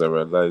like cause I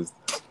realized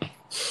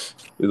it's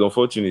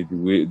unfortunate the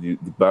way the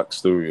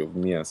backstory of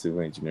me and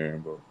civil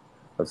engineering, but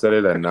I've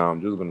decided that now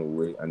I'm just gonna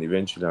wait and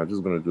eventually I'm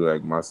just gonna do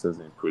like masters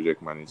in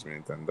project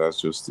management and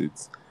that's just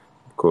it.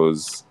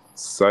 Because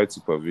site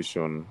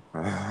supervision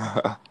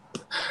that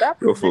God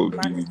project forbid.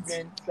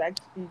 management is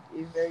actually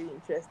a very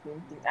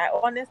interesting thing. I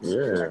honestly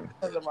feel like Yeah.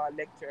 because of our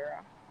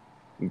lecturer,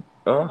 that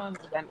Ah, man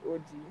was an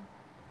OG.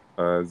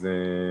 as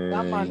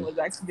That man in was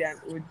actually an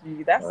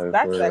OG. That's I've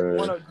that's like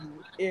one of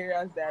the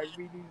areas that I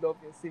really love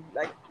in civil.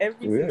 Like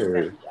every single time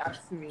yeah, he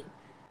asks me,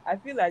 I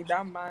feel like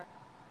that man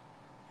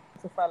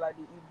Falade,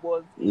 it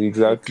was a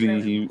exactly.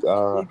 different, He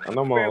a and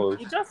I'm different. all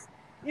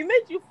It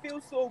made you feel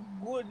so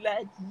good.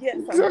 Like yes,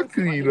 I'm going to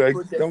exactly manage like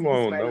projects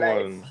with my that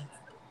life. man.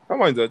 That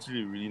man is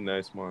actually a really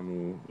nice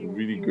man, He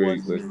really he was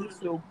great. Like really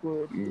so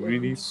good. He was really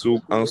really so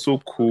good. so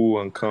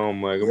cool and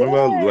calm. Like I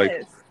remember like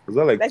Yes, was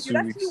that like like you'd two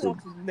actually weeks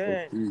want to or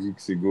learn. 3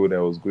 weeks ago that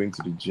I was going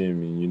to the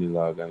gym in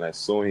Unilag and I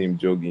saw him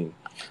jogging.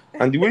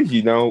 And the way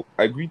he now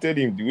I greeted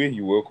him, the way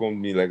he welcomed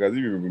me, like as if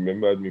he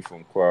remembered me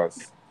from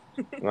class.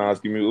 And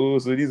asking me, oh,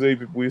 so these are you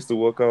people used to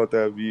work out,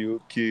 Abby.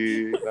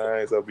 Okay,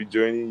 nice, I'll be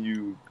joining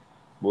you.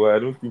 But I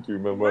don't think he The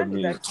remembered man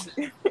is me. actually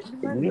the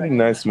man is Really actually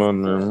nice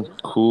man, so man. nice.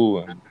 Cool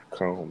and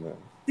calm, man.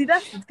 See,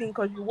 that's the thing,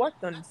 because you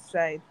worked on the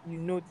side, you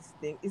know this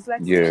thing. It's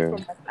like someone Yeah,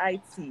 from like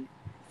IT.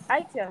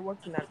 IT, I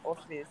worked in an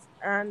office,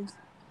 and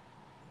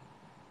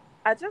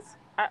I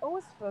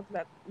always felt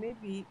like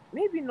maybe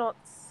not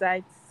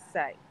site,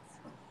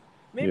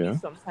 maybe yeah,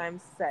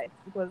 sometimes site,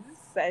 because this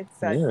site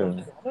yeah.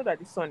 something. I know that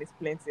the sun is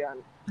plenty,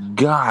 and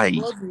Guy.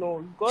 God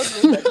knows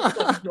that the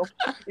sun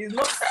is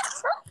not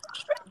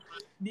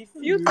the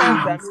few The way times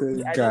you that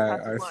maybe said I just guy,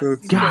 had to I go and felt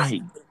sit it. Guy.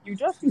 something, you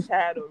just be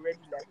tired already.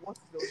 Like, what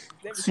is all this?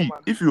 Let me come See,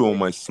 and if you were on join.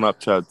 my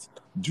Snapchat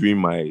during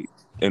my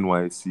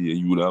NYC,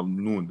 you would have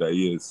known that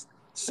yes,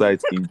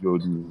 sight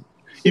injured me.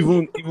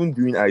 Even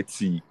during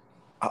IT,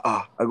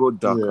 I got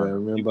Yeah, I darker. If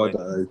remember I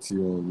the IT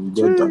one. You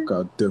got Chey,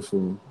 darker,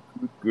 definitely.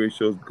 good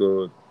gracious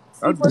God,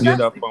 I See, had to but wear that's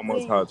that the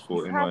farmer's thing. hat You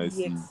for have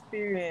the NYC.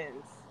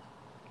 experience.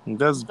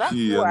 That's That's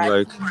P what and I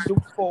like actually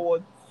look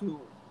forward to.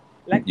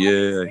 Like not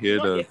the yeah, I maybe hear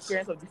not the that.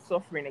 experience of the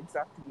suffering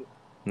exactly,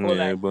 but Yeah,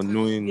 like but the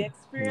knowing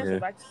experience yeah,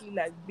 of actually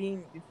like being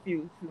in the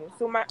field too.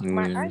 So my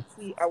yeah,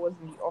 IT, I was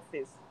in the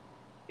office.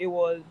 It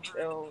was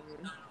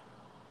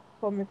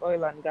atomic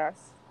oil and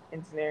gas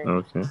engineering.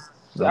 okay,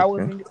 So I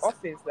was okay, in the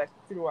office like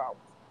throughout.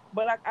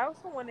 But like I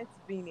also wanted to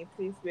be in a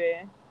place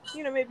where,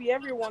 maybe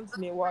every once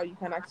in a while you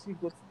can actually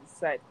go to the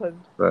site because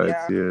right,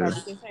 their yeah,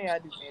 fabrication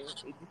yard is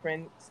in a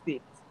different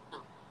state.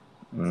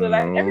 So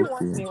like every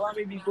once in okay, a while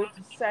maybe go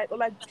to site or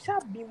like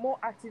shall be more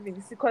active in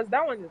the city because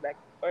that one is like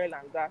oil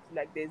and gas,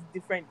 like there's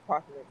different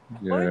departments.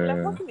 But maybe like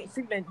yeah, working in a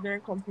civil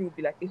engineering company would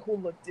be like a whole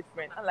lot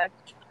different. And like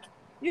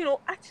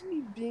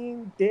actually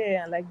being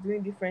there and like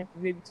doing different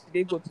things. Maybe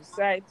today go to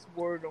site,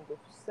 tomorrow don't go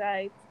to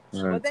site.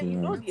 But right, then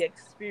yeah, the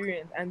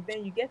experience and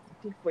then you get to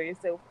pick for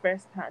yourself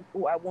firsthand,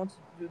 oh, I want to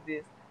do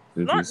this.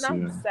 it Not is now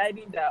yeah,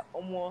 deciding that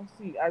almost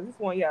see as this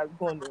 1 year has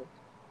gone, oh,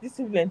 this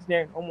civil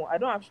engineering, almost I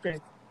don't have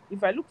strength.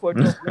 If I look for a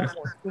job 1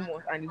 month, 2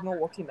 months and it's not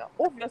working out,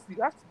 obviously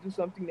you have to do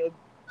something else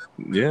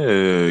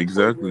yeah, look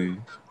for a role. exactly.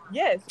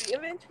 Yeah, so you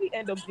eventually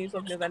end up doing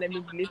something else, and then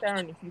maybe later on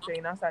in the future,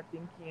 you now start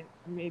thinking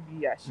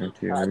maybe I should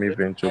Okay, let have me just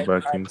venture tried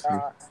back into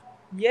harder.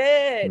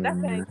 Yeah,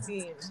 that kind Mm. of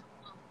thing.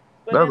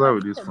 But That's then how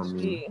it is for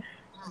me.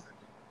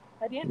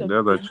 at the end of the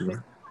That's day, actually.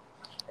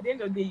 at the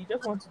end of the day, you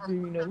just want to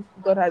do,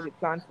 God has a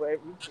plan for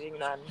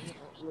everything, and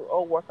we'll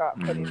all work out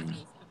according to Mm.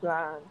 His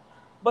plan.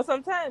 But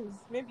sometimes,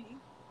 maybe,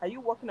 are you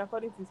working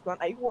according to His plan?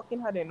 Are you working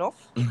hard enough?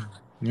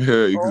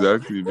 Yeah, Or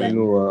exactly, like man.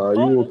 Are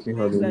you all those working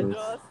hard things are enough?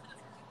 just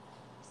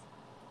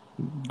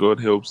God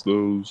helps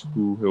those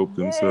who help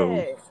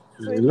themselves. yeah.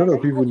 So A it's lot like, are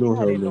of you people working don't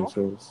hard help enough?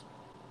 themselves.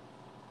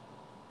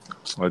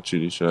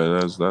 Actually,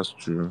 sure, that's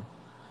true.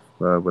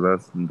 But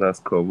that's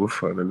cover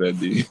for another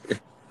day.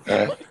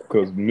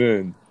 Because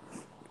man,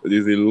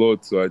 there's a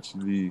lot to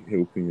actually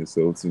helping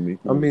yourself to I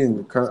making mean,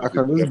 yourself a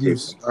better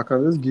person. I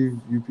can just give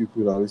you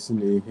people that listen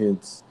a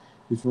hint.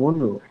 If you want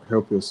to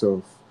help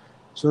yourself,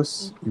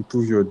 just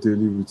improve your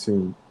daily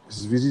routine.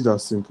 It's really that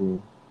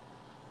simple.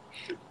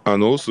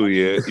 And also,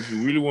 yeah, if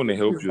you really want to This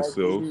help is my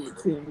yourself, daily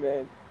routine,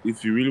 man.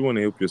 if you really want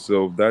to help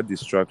yourself, that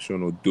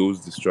distraction or those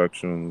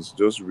distractions,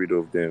 just rid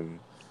of them.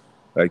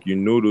 Like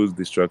those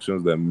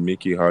distractions that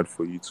make it hard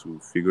for you to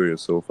figure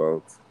yourself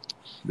out.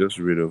 Just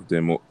rid of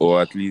them,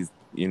 or at least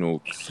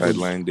But,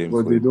 sideline them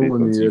but for they a don't bit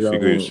want to until hear you that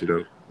figure your one. shit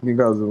out.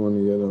 Niggas don't want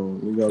to hear that one.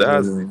 Niggas don't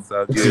That's know. it,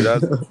 Sab. Yeah,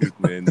 that's the truth,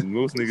 man.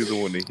 Most niggas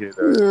don't want to hear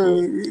that, but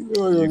Yeah, you don't you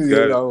want to hear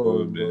got that it, though,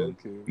 one, but man.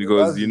 okay. But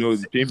Because that's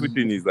the painful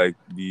thing is like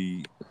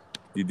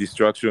the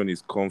distraction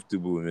is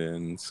comfortable,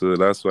 man. So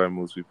that's why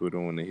most people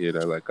don't want to hear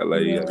that. Like, I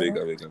like, I beg,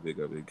 Yeah. I beg, I beg,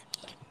 I beg.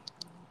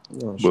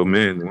 not But sure.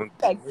 man,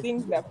 Like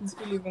things that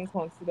people even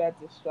consider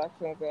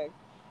distractions. Like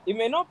it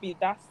may not be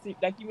that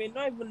like you may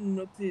not even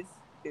notice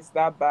it's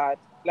that bad.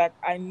 Like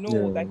I know,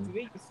 Yeah, like the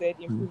way you said,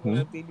 improve on hmm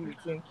your daily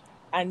routine.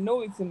 I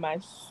know it's in my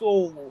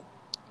soul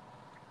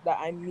that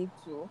I need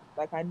to.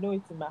 Like I know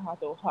it's in my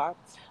heart of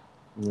hearts.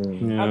 yeah,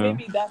 And yeah,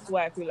 maybe that's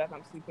why I feel like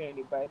I'm sleeping on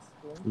the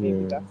bicycle.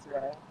 Maybe yeah. that's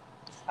why.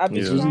 I've been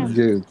It's yeah. really trying,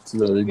 good but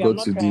that we maybe I'm got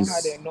not to trying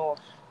hard this. enough.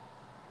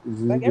 It's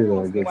really Like every good that I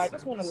once in a got while, I to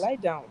just want to this. lie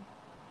down.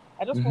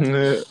 I just want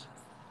to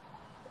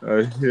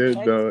I hear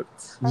like that.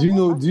 I have access Do you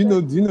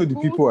to know the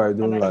food people I and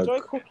don't I like? enjoy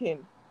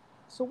cooking.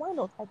 So why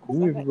not? I Do cook you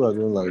know and the I people I eat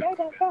don't and I like? lie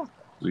down back.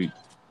 Wait.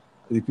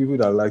 The people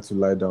that like to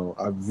lie down,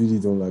 I really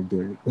don't like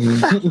them.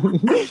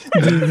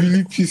 They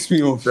really piss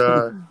me off.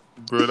 That,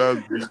 bro,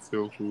 that's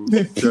beautiful.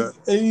 They That, piss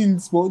any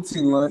small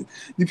thing like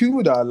the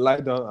people that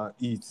lie down and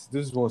eat.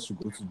 Those ones should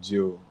go to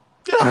jail.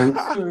 I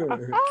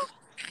swear.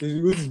 If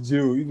you go to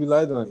jail, if you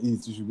lie down and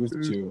eat, you should go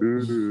to jail.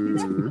 See,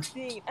 that's the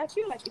thing. I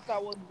feel like if I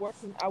was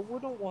working, I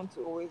wouldn't want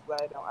to always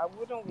lie down. I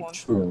wouldn't want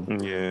to. True,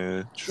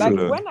 yeah, true Like true.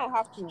 that. when I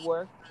have to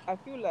work, I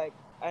feel like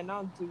I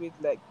now do it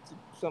like to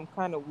some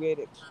kind of weird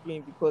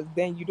extreme because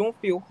then you don't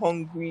feel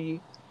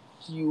hungry.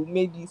 You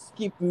maybe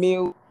skip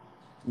meal.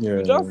 You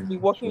Yeah, just be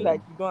working true.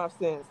 like you don't have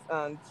sense,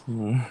 and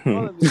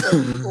all Mhm. of a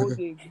sudden the whole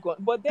day is gone.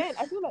 But then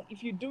I feel like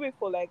if you do it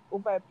for like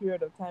over a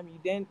period of time, you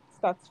then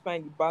start to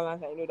find the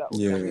balance. I know that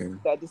okay, I'm going to Yeah,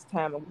 eat at this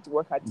time. I'm going to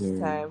work at this yeah,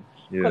 time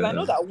because I Yeah.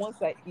 know that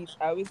once I eat,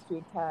 I always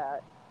feel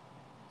tired.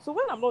 So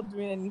when I'm not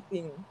doing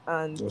anything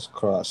and just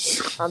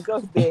crash. I'm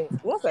just there,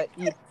 once I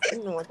eat,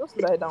 I just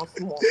lie down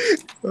small.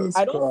 I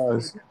Just don't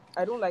crash. sleep.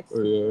 I don't like Oh,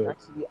 sleeping yeah.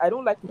 actually. I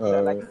don't like people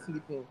that like Uh,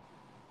 sleeping.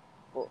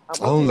 But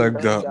I'm I don't okay with like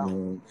lying that, down.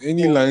 man.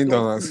 Any But lying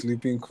don't down and sleep.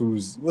 sleeping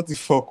cruise. What the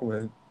fuck,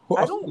 man?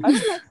 I don't like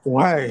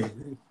Why?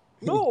 sleeping.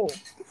 No,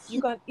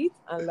 you can eat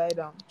and lie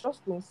down.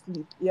 Just don't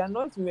sleep. It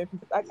annoys me when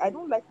people like. I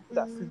don't like people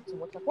that sleep too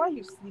much. Like, why are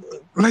you sleeping?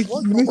 Like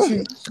What's wrong with literally,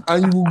 you?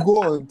 and you will go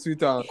on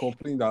Twitter and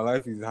complain that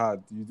life is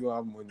hard. You don't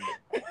have money.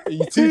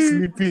 You think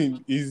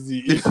sleeping is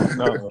the issue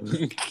now?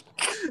 You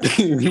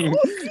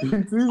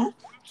think-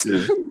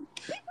 Yeah.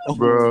 People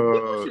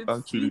Bro, should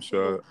actually, sleep.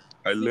 sure.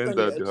 I Sleep learned when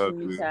you're that the hard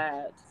extremely way.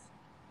 tired,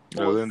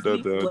 I or learned that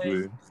sleep the hard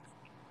when. way.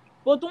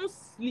 But don't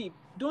sleep.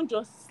 Don't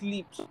just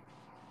sleep.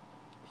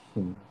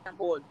 Hmm. I'm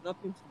bored.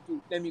 Nothing to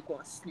do. Let me go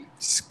and sleep.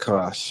 Just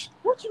crash.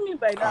 What do you mean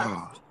by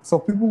that?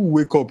 Some people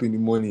wake up in the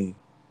morning,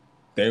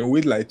 then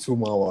wait like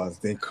 2 hours,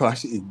 then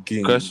crash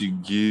again. Crash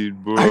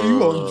again, Are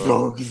you on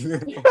bro. drugs?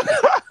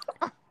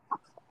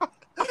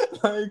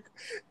 Like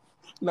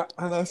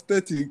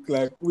anesthetic,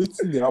 like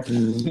waiting the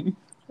happen.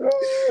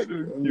 I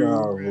don't kill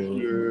Nah, me, man.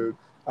 man.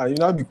 And you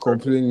not be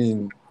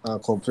complaining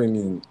and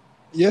complaining.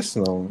 Yes,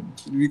 now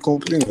we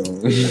complain now.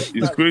 It's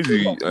Like, you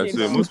crazy. I complain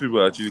say now most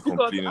people are actually because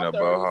complaining after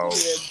all, about you said how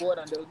you were bored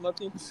and there was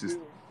nothing to this is.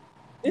 do.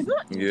 It's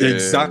not easy Yeah,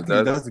 Exactly,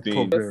 that's that's the the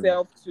thing. problem.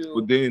 yourself But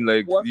to then,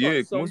 like, work on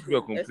yeah, most people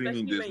are something,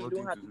 complaining. especially There's when you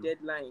don't nothing to have a do.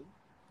 deadline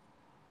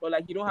or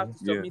like you don't have to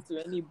Yeah. submit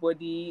to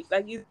anybody.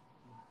 Like it's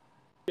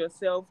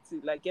yourself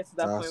to like get to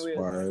that point That's where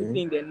you're why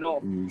disciplined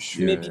enough you to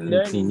should maybe Yeah,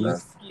 learn a new improve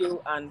that's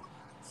skill and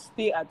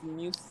stay at the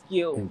new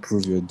skill.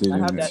 improve your I daily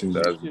have that routine.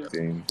 issue that's the too.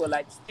 thing. But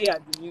like stay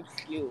at the new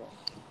skill.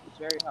 It's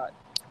very hard.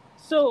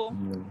 So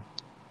Yeah.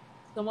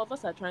 some of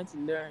us are trying to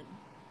learn.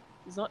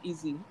 It's not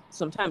easy.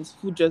 Sometimes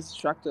food just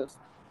distracts us.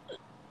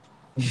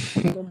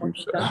 So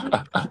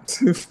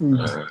multitasking.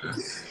 Food.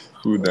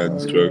 Food and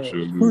Food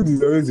distraction.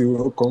 is always a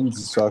welcome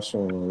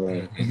distraction.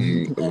 Like.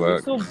 And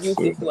it's so Exactly. So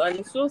beautiful and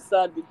it's so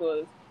sad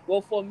because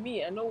well for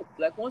me I know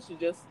like once you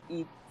just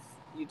eat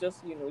you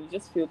just you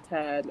just feel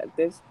tired like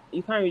there's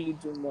you can't really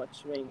do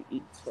much when you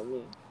eat for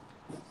me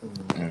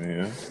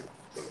Yeah.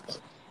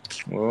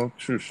 Well,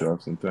 true, sure.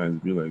 Sometimes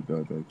it be like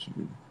that.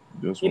 Actually, you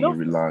just You want to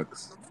know,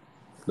 relax,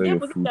 let yeah, your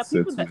but there food are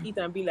people settle. that eat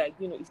and be like,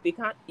 if they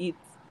can't eat,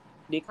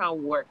 they can't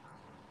work.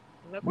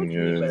 I'm like, what do you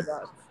mean by Yeah.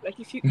 that? Like,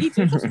 if you eat,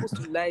 you're just supposed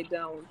to lie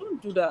down.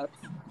 Don't do that.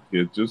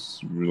 Yeah.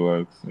 Just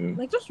relax. Yeah.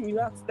 Like, just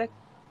relax. Like,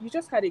 you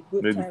just had a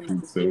good Let the time with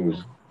food the settle.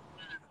 food.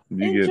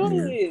 Do you get Enjoy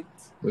me? it.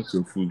 Let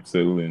your food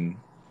settle in.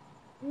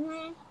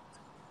 Mm-hmm.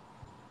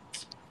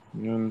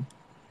 Man,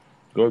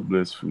 God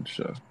bless food,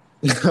 sha.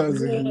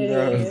 As in,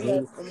 Yeah, guys,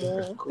 like, come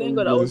on. Thank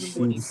God I complex wasn't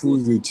born food. a goat.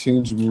 Food they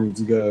change mood,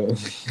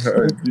 guys.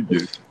 Do you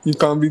get? You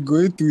can be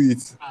going through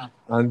it and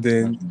And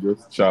then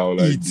just chow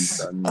like eat, this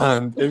and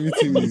and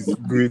everything is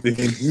great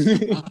again.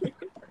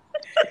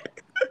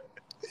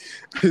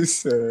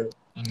 It's,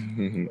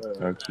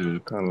 actually,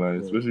 can't lie, yeah.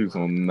 especially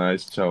some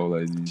nice chow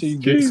like So this. you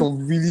get Jeez.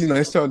 some really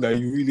nice chow that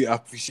you really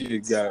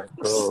appreciate, guy.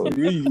 God.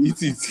 The way you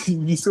eat it,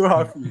 you'll be so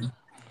happy.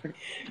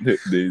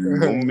 The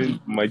woman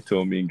might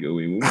tell me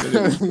going. Women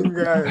never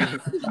tell Guys,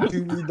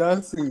 you'll be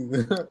dancing.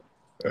 And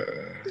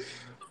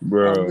me,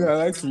 bro. I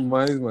like to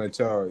manage my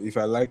chow. If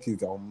I like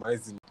it, I'll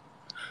manage it.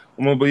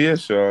 But yeah,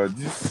 sure.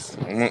 This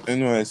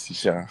NYC,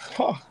 sure.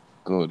 Ha.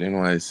 God,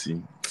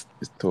 NYC.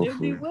 It's They'll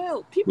tough, be oh.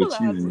 well. But People are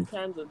having cheesy.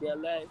 times of their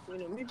life.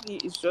 Maybe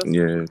it's just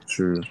Yeah,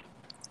 true.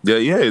 Yeah,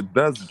 yeah,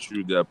 that's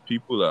true. There are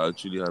people that are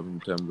actually having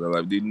times of their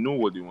life. They know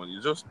what they want.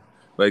 It's just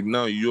like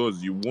now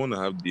yours, you want to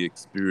have the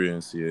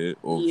experience here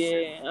of,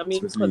 yeah. I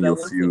mean, especially in because I your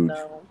want it field.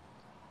 now.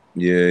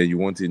 Yeah, you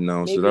want it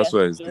now. So Maybe I that's why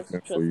should it's just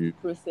different for trust the you.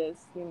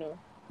 process.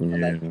 Or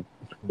like, Yeah.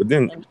 But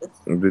then, and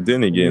just but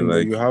then I mean, again, but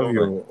like, you you have know, like,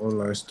 your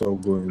online store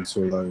going,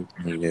 so like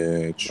yeah,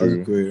 that's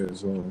true. great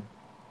as well.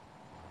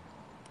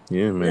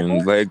 Yeah, man.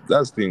 well, Like,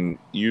 that's the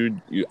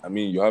thing. I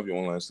mean, you have your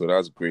online store.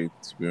 That's great,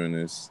 to be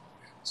honest.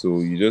 So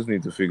you just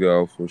need to figure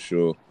out for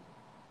sure.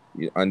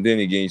 Yeah, and then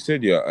again, you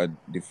said you're at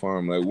the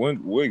farm. Like,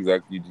 what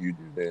exactly do you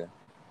do there?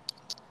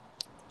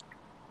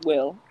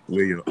 well.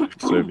 Where you're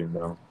serving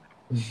now?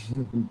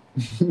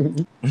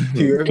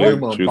 You help What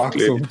them Clear, and truth, pack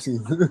clear.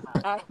 something.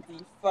 at the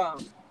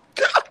farm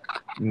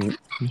Mm,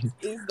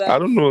 is I that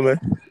don't know, like,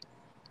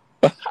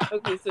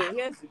 okay? So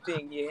here's the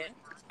thing, yeah.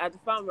 At the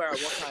farm where I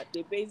work at,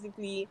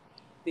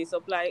 they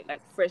supply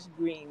like fresh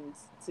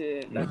greens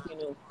to like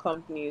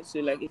companies. So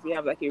like if you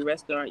have like a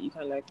restaurant, you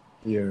can like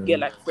Yeah. get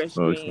like fresh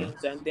okay,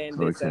 greens, and then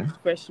there's okay,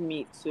 like fresh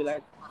meat. So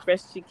like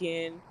fresh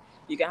chicken,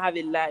 you can have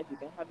it live, you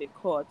can have it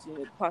cut.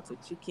 Parts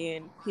of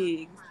chicken,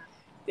 pigs.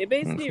 They're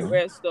basically okay,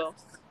 rare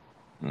stuffs.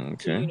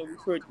 So okay.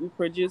 we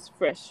produce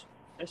fresh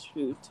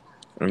food.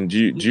 And do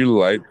Keep you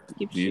like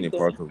keeps being you a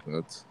part going. of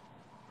that?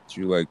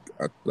 Do you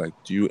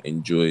do you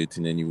enjoy it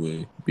in any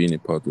way? Being a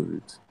part of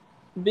it?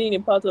 Being a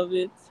part of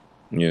it,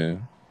 Yeah,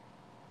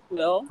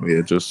 well,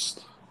 yeah,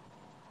 just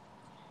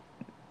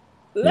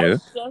yeah,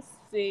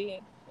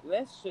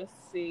 let's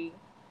just say,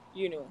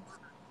 you know,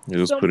 you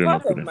just some putting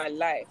part up with of it. my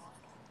life,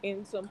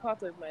 in some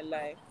part of my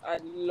life,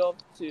 I'd love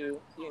to,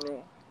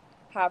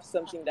 have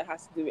something that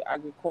has to do with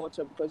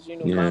agriculture because man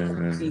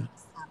must Yeah, eat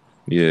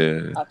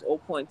yeah. at all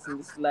points in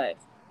this life.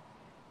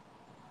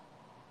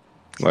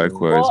 True.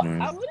 Likewise, But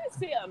I man. wouldn't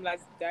say I'm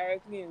like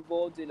directly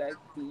involved in like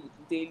the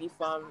daily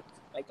farm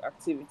like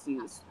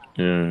activities.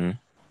 Yeah.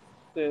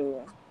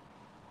 So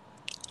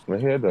I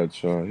hear that,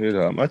 Sha. I hear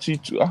that. I'm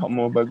actually,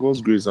 by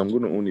God's grace, I'm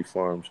gonna own a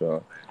farm, Sha.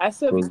 I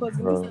said Cause, because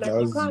in this life you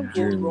That's the can't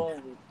go dream.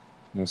 wrong.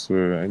 I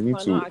swear, I You need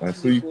to. cannot I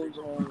actually say go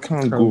you wrong.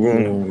 can't go Can't go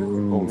wrong wrong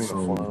owning a owning a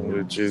farm, farm. bro.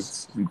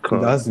 Legit, you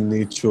That's can't.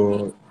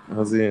 nature.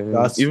 As in,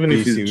 That's even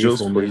if space it's away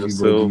just from for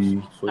yourself,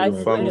 everybody. for I your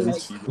swear, family Like,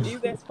 like to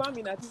if there's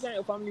famine, at least you and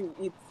your family will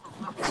eat.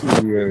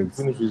 yes.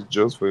 even if it's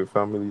just for your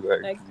family,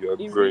 like Like you're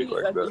great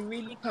like that. it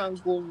really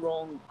can't go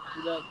wrong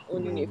with like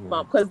owning a Mhm.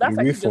 farm because that's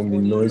Away actually just from the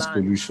owning noise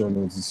land.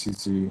 pollution of the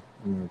city.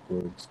 Oh my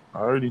god. I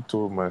already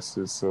told my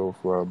sister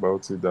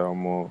about it that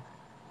I'm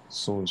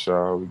soon,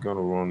 child. We're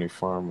gonna run a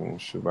farm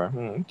and shit. Like,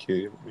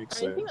 okay,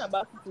 makes And the thing sense.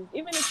 about it is,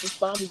 even if the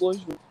farm goes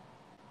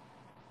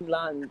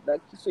land,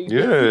 like so you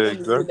basically Yeah, own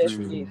the real True. estate.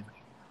 exactly.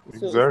 So it's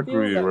still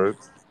Exactly, like right?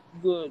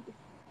 good.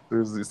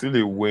 It's still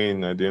a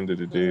win at the end of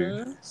the day.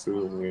 hmm Still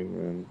a win,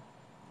 man.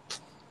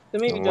 So No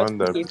maybe just pick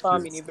wonder a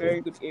farm people in a still.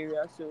 very good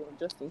area, so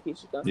just in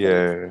case you can sell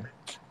it. Yeah,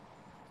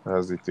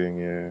 that's the thing,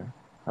 yeah.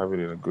 Have it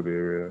in a good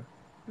area.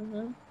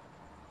 hmm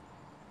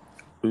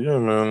But yeah,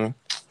 man.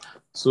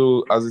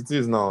 So as it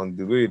is now,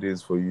 the way it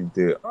is for you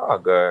there,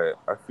 guy,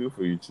 I feel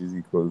for you,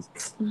 cheesy, because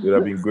it would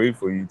have been great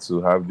for you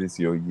to have this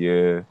your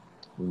year,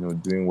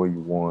 doing what you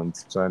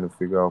want, trying to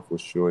figure out for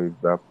sure if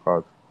that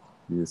path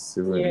is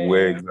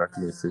where Yeah.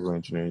 exactly in civil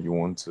engineering you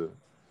want to,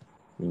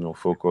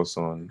 focus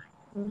on.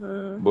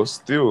 hmm But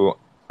still,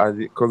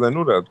 because I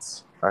know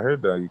that I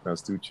heard that you can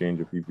still change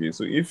your PPA.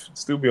 So if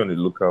still be on the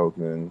lookout,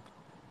 man,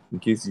 in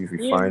case if you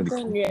Yeah, find but the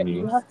then company.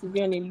 you have to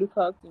be on a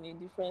lookout in a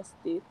different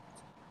state.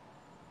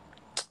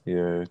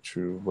 Yeah,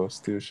 true. But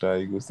still shy,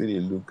 you go still they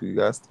look, you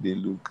guys still they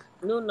look.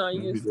 No, now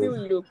you Maybe still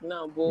just look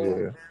now, but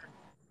yeah.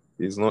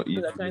 It's not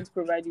they're trying easy. to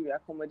provide you with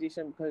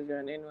accommodation because you're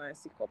an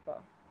NYC copper.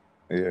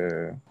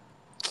 Yeah.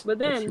 But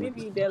I then feel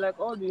maybe they're like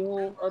all the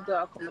whole other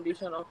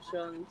accommodation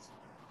options.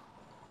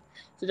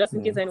 So just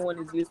in case anyone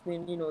is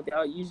listening, there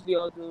are usually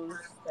all those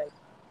like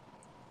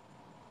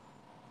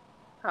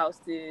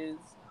houses,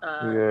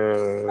 and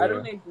I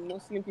don't Yeah. know if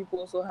Muslim people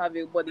also have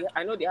it, but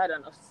I know they had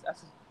an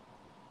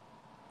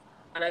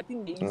and I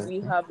think they usually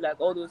Mhm. have like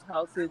all those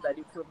houses that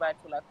they provide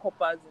for like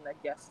coppers in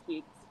like their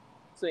states.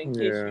 So in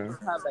case you Yeah. do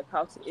have like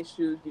housing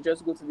issues, you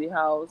just go to the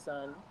house,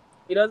 and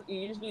it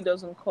usually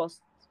doesn't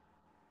cost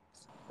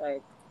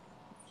like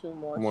too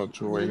much. Much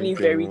It's or usually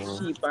very anything.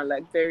 cheap and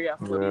like very Yeah.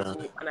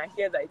 affordable. And I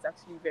hear that it's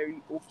actually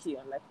very okay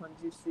and like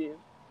conducive.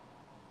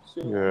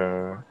 So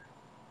Yeah.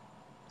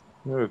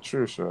 Yeah,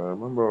 true, sure. I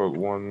remember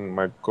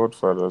my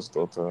godfather's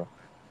daughter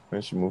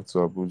when she moved to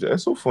Abuja.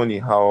 It's so funny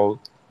how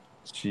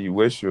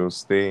where she was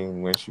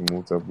staying when she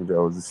moved to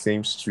Abuja was the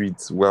same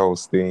streets where I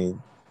was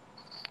staying.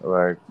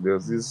 Like there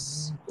was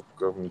this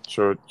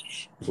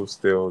church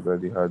hostel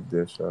that they had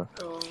there, sure.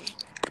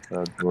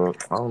 um, But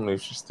I don't know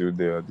if she's still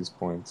there at this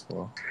point.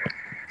 Well,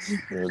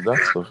 yeah, that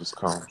stuff is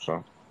calm,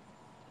 sure.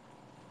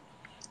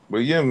 But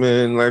yeah,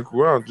 man, like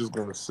what I'm just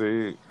gonna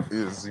say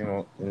is,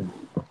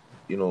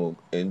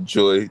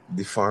 enjoy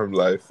the farm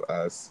life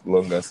as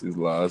long as it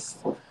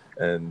lasts,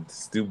 and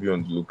still be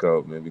on the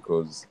lookout, man,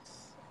 because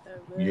I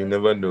you will.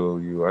 never know.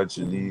 You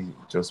actually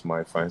just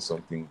might find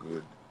something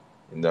good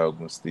in that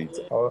Ogun State.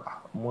 Yeah.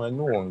 I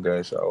know one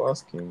guy. I'll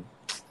ask him.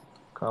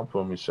 Can't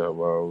promise you,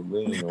 but I'll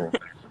let you know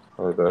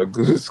how that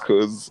goes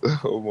because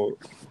you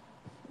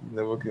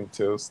never can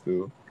tell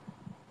still.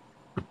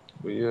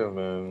 But yeah,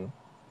 man,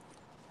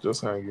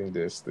 just hanging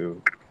there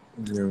still.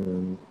 Yeah,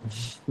 man.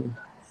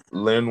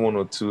 Learn one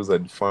or twos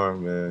at the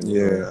farm, man.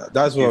 Yeah, In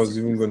that's what I case was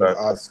if you even gonna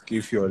start, ask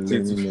if you're in case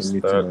learning if you anything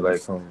start at the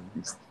like farm.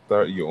 you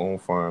start your own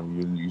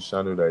farm, you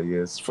shall know that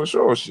yes, for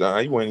sure.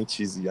 Are you any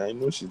cheesy? I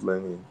know she's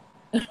learning.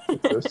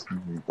 Just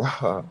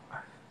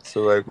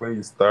so like when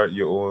you start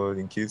your own,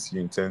 in case you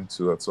intend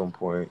to at some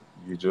point,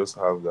 you just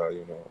have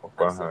that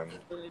upper hand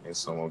in Accessibility.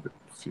 some of the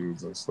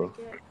fields and I stuff.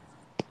 get.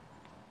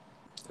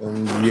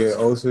 And yeah,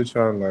 also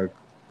try and like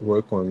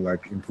work on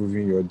like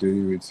improving your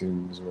daily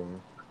routine as well.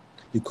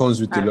 It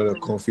comes with a I lot of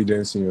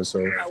confidence in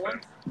yourself. I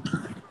want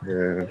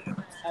Yeah, to,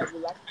 I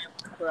would like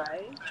to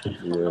try.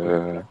 I'm not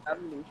gonna say yeah, like I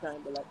haven't been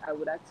trying, but like I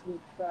would actually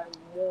try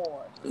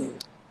more.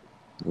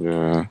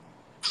 yeah.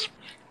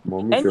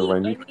 Mommy said I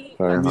need to Any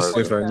try like Me hard.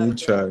 self, I pointers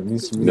need or try. any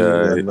Miss tips? me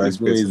Yeah, advice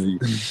it's not person.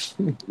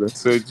 easy.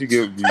 That's why you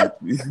get me.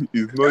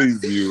 It's not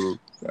easy. Oh.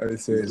 I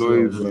say It's it's not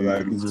not, but easy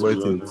like to it's be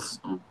worth it. honest.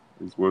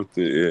 It's worth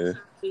it.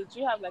 Do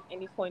you have like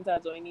any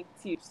pointers or any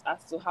tips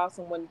as to how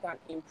someone can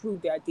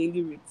improve their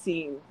daily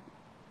routine?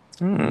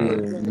 Yeah.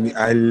 Yeah, me,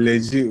 I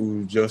legit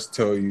will just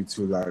tell you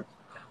to like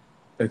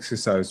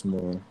exercise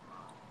more.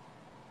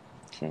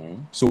 Okay.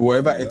 So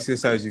whatever Yeah.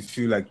 exercise you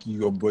feel like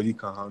your body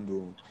can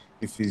handle,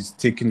 if it's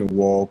taking a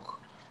walk,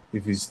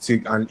 if it's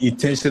take and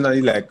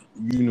intentionally like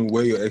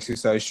wear your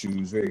exercise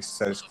shoes, wear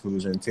exercise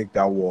clothes, and take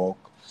that walk,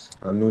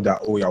 and know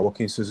that you're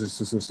walking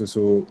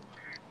so.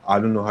 I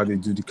don't know how they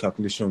do the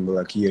calculation, but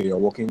like yeah, you're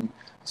walking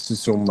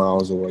so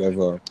miles or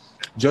whatever.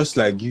 Just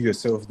like give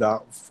yourself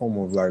that form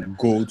of like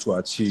goal to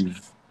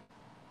achieve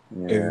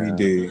every Yeah.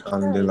 day,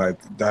 and then like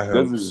that Just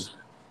helps.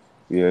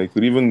 yeah, you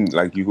could even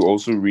like you could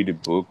also read a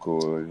book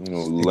or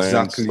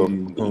learn Exactly, stuff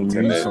you on the can read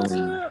internet.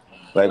 something.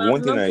 Like I'm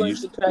not going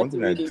to try one to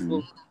thing I read a do.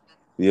 book.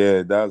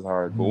 Yeah, that's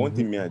hard. But one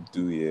thing me I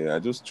do, yeah, I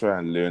just try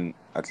and learn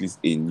at least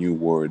a new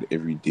word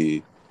every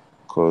day.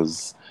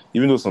 Cause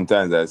even though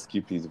sometimes I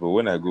skip it, but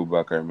when I go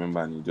back, I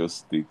remember and it just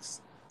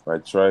sticks. I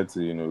try to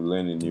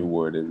learn a new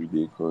word every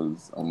day.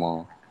 Cause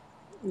Yeah,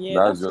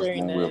 that's that's just very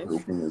one way of nice.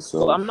 helping But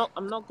yourself.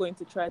 I'm not going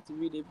to try to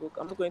read a book.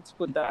 I'm not going to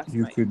put that as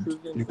You my could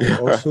improving you could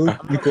goal. also I'm you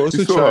not could going also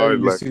It's to so try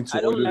hard. Like listen to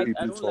other I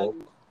people don't like talk.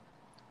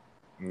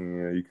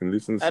 yeah, you can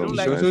listen I don't You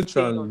like should sometimes. also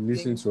try staying on and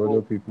listen things to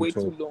other for people way too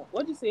talk. long.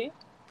 What do you say?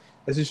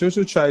 As you should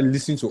also try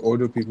listen to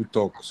other people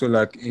talk. So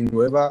like in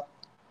wherever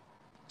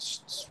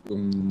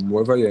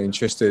you're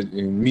interested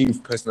in. Me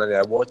personally,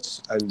 I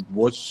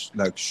watch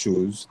like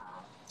shows,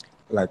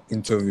 like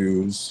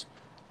interviews.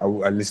 I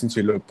listen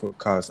to a lot of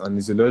podcasts, and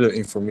there's a lot of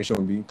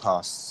information being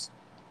passed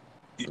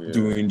Yeah,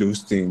 doing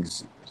those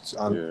things.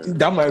 And yeah.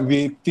 that might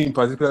be a thing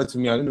particular to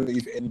me. I don't know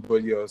if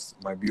anybody else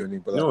might be on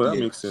it, but like No, that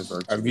yeah, makes sense I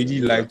actually. really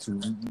Yeah. like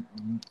to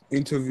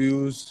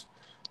interviews,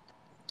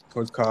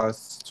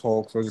 podcasts,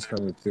 talks, all these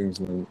kind of things,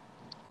 man.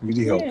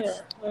 Really Yeah,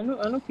 helps. I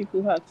know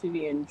people who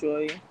actually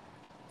enjoy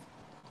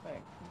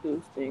like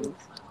those things.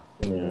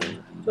 Yeah.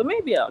 So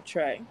maybe I'll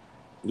try.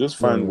 Just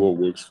find Yeah, what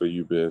works for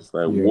you best,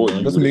 like yeah, what man.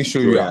 you Just would make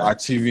sure you enjoy, are and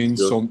achieving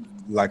just some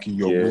like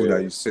your goal that yeah,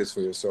 you set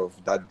for yourself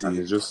that and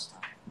day. it's just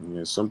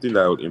something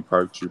that would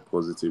impact you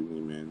positively,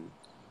 man.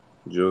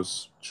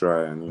 Just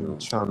try and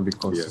And try and be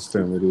be at it.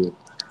 consistent with it.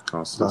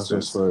 That's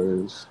just Consistency, what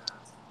it is.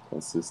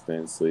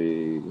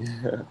 consistency.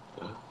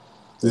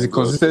 It's the Thank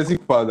God. consistency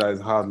part that is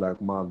hard, like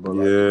mad, but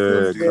like if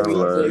you're Yeah, It's doing kind it, of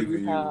very, I like believe very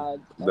in you.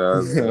 hard. I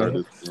that's the swear.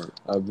 hardest one.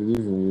 I believe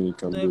in you. You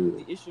It's can not do even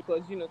it. the issue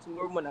because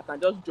tomorrow morning I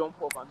can just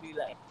jump up and be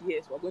like,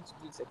 yes, we're going to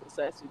do this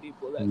exercise today.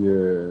 But like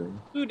Yeah.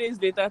 2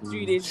 days later,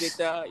 3 days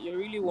later, you're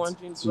really It's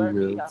wondering, do I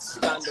really have to serious.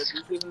 stand up? Is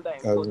it even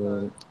that That's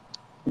right. important?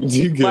 Do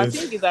you But get?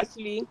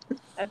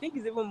 I think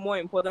it's even more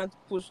important to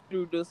push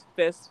through those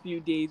first few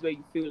days where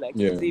you feel like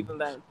Yeah, it's even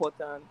that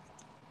important.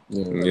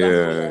 yeah. Because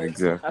that's what Yeah, like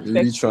exactly.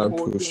 Really affects the try and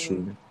whole push thing.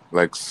 through.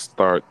 Like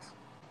start,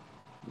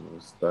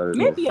 start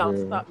it off. Maybe I'll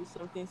Yeah, start with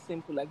something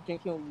simple like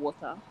drinking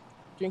water,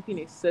 drinking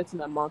a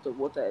certain amount of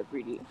water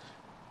every day.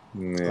 I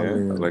Yeah,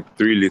 mean, like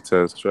 3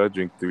 liters. Try to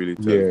drink 3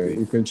 liters yeah, daily.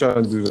 you can try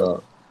and do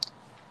that.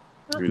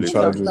 You Huh, can Three try maybe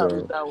to I'll liters do start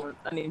daily. with that. that one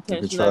and You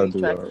can try to intentionally do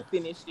try to that.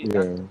 finish it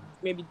and Yeah,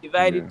 maybe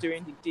divide it Yeah,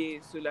 during the day.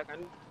 So like I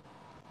know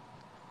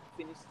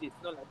finish it,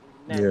 not like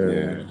in the night when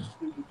you yeah, yeah, finish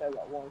 3 liters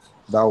at once.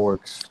 that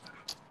works.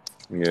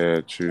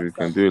 yeah. True. I'll You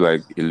can start with do that.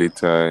 like a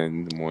liter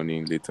in the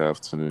morning, later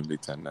afternoon,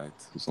 later night,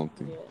 or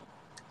something. Yeah.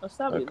 I'll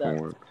start That with can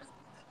that. work.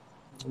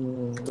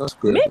 That's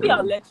good, Maybe I'll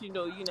man. let you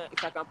know,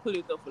 if I can pull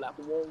it off for like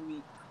 1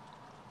 week.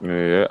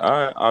 Yeah,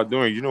 yeah. I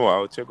don't. You know what?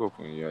 I'll check up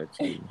on you.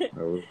 Actually,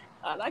 I will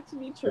I'll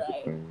actually check up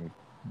try. on you.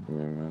 Yeah,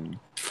 man.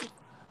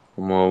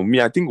 Me,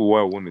 I think what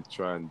I want to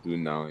try and do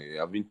now,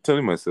 I've been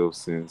telling myself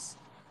since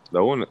that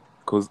I want to,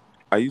 because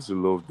I used to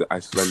love I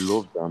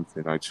love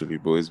dancing actually,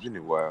 but it's been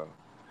a while.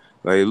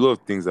 Like a lot of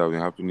things have been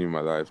happening in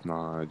my life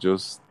now. I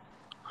just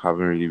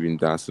haven't really been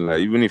dancing. Like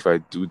even if I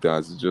do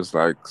dance, it's just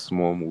like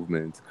small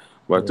movements.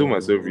 But I told Yeah,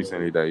 myself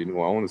recently that I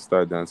want to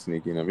start dancing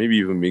again and maybe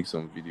even make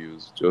some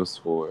videos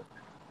just for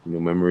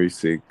memory's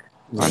sake.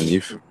 And yeah,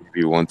 if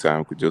maybe one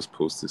time I could just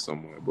post it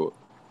somewhere. But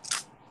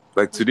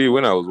like today,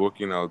 when I was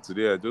working out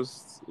today, I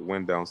just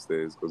went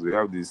downstairs because we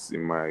have this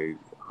in my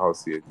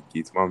house here. The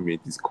gate man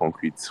made this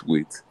concrete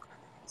weight,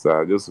 so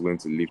I just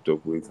went to lift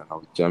up weights and I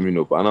was jamming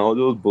up and I was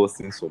just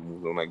busting some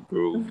moves. I'm like,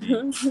 bro,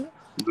 this is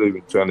what you've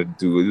been trying to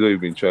do. This is what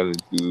you've been trying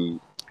to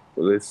do.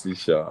 But let's see,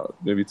 Sha.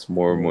 Maybe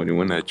tomorrow morning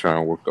when yeah. I try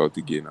and work out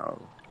again, I'll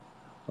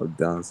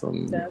dance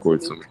and That's a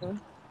record some. little.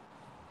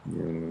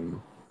 Yeah,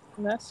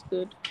 That's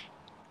good.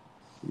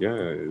 yeah,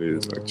 it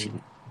is Um,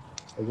 actually.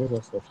 I guess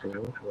that's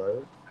something,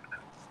 right?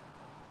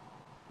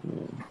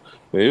 Yeah.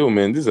 But yo,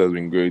 man, this has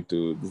been great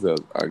too. This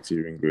has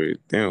actually been great.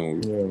 Damn,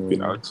 Yeah, we've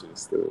been man. actually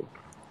still.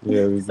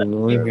 Yeah, we've It's been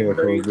actually on Yeah, here been for a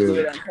very bit.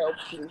 good and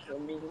helpful for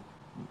me.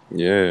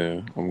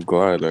 yeah, I'm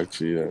glad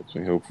actually that's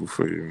been helpful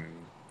for you,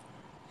 man.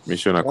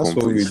 Mission That's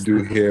what we accomplished.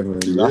 do here,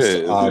 man. That's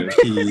Yeah, our man.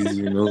 peas,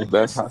 you know.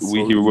 That's That's we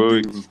what we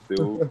heroics do.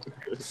 still.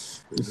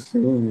 You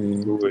feel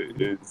me? So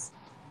it is.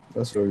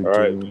 That's what we All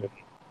right, do.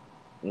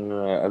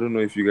 man. I don't know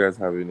if you guys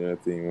have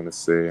anything you want to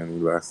say, any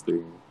last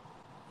thing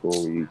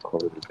before we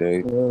call it a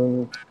day.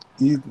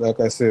 Like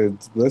I said,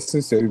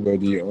 blessings to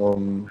everybody.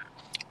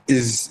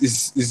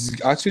 Is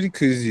actually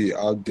crazy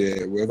out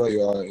there. Wherever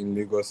you are in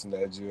Lagos, in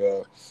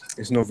Nigeria,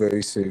 it's not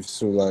very safe.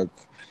 So like,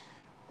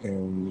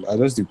 I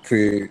just dey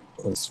pray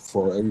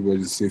for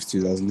everybody's safety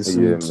that's Yeah,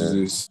 listening to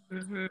man. this.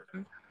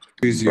 Mm-hmm.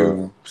 Crazy,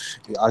 But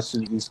it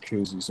actually is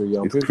crazy. So yeah,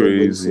 I'm it's praying for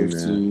everybody's crazy, man.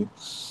 safety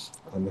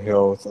and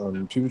health,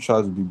 and people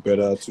try to be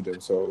better to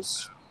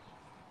themselves,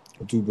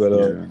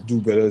 Yeah.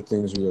 do better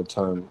things with your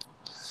time.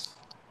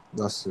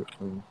 That's it.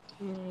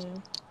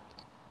 Mm.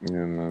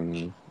 Yeah,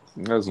 man.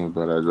 That's not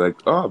bad. I like,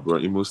 bro,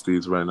 Imo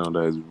States right now,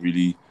 that is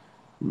really,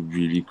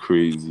 really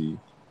crazy.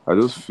 I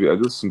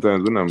just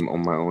sometimes when I'm on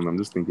my own, I'm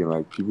just thinking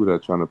like people that are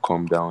trying to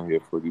come down here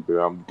for the bear.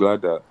 I'm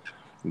glad that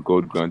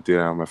God granted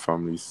I and my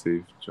family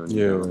safe journey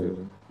Yeah, down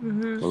here.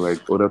 Mm-hmm. But like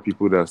other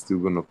people that are still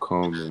gonna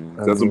come, man.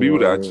 I There's some people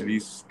that are know. actually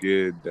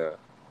scared that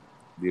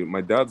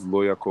my dad's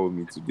lawyer called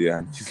me today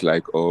and he's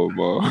like, oh,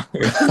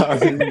 I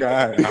think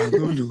I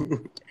don't know.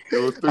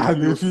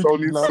 And He if was you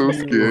sounding kidnap so me,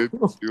 scared.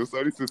 He was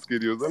sounding so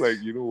scared. He was not like,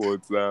 you know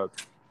what, that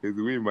his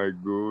way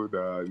might go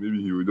that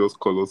maybe he will just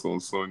call us on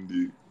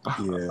Sunday.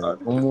 yeah.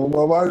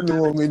 Mama no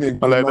want me to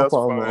I'm like, kidnap that's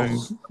her fine.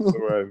 now. That's all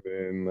right,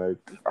 man. Like,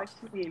 It's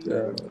actually a Yeah,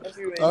 lot.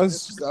 Everywhere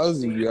is just that's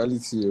the insane.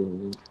 reality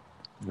of it.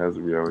 that's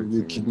the They reality,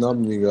 man. kidnap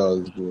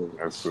niggas,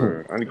 I bro.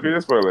 swear. And the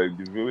craziest part, like,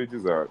 the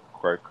villages are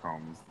quite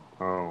calm. It's the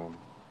town.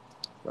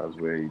 That's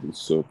where it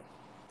is up.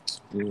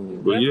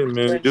 Mm. But yeah,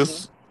 man,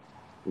 Definitely.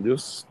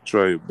 just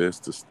try your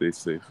best to stay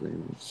safe,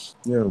 man.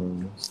 Yeah,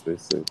 man. Stay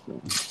safe,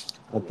 man.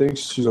 I think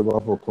she's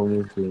about for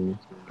coming to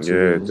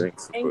Yeah, today.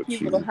 thanks a Thank lot, you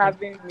for Chizoba.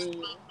 having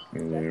me.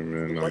 Yeah, Thank you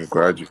so man. I'm much.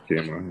 glad you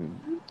came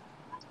on.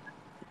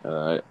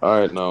 All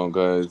right, now,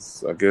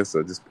 guys. I guess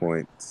at this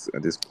point, it's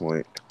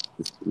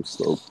full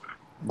stop.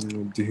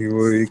 The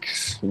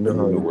heroics, you know You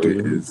how know we what it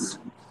do. is.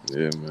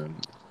 Yeah, man.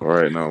 All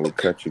right, now we'll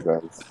catch you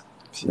guys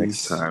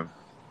next Peace. time.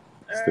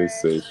 All Stay right.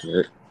 safe,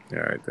 right? All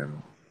right,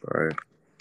 then. Bye.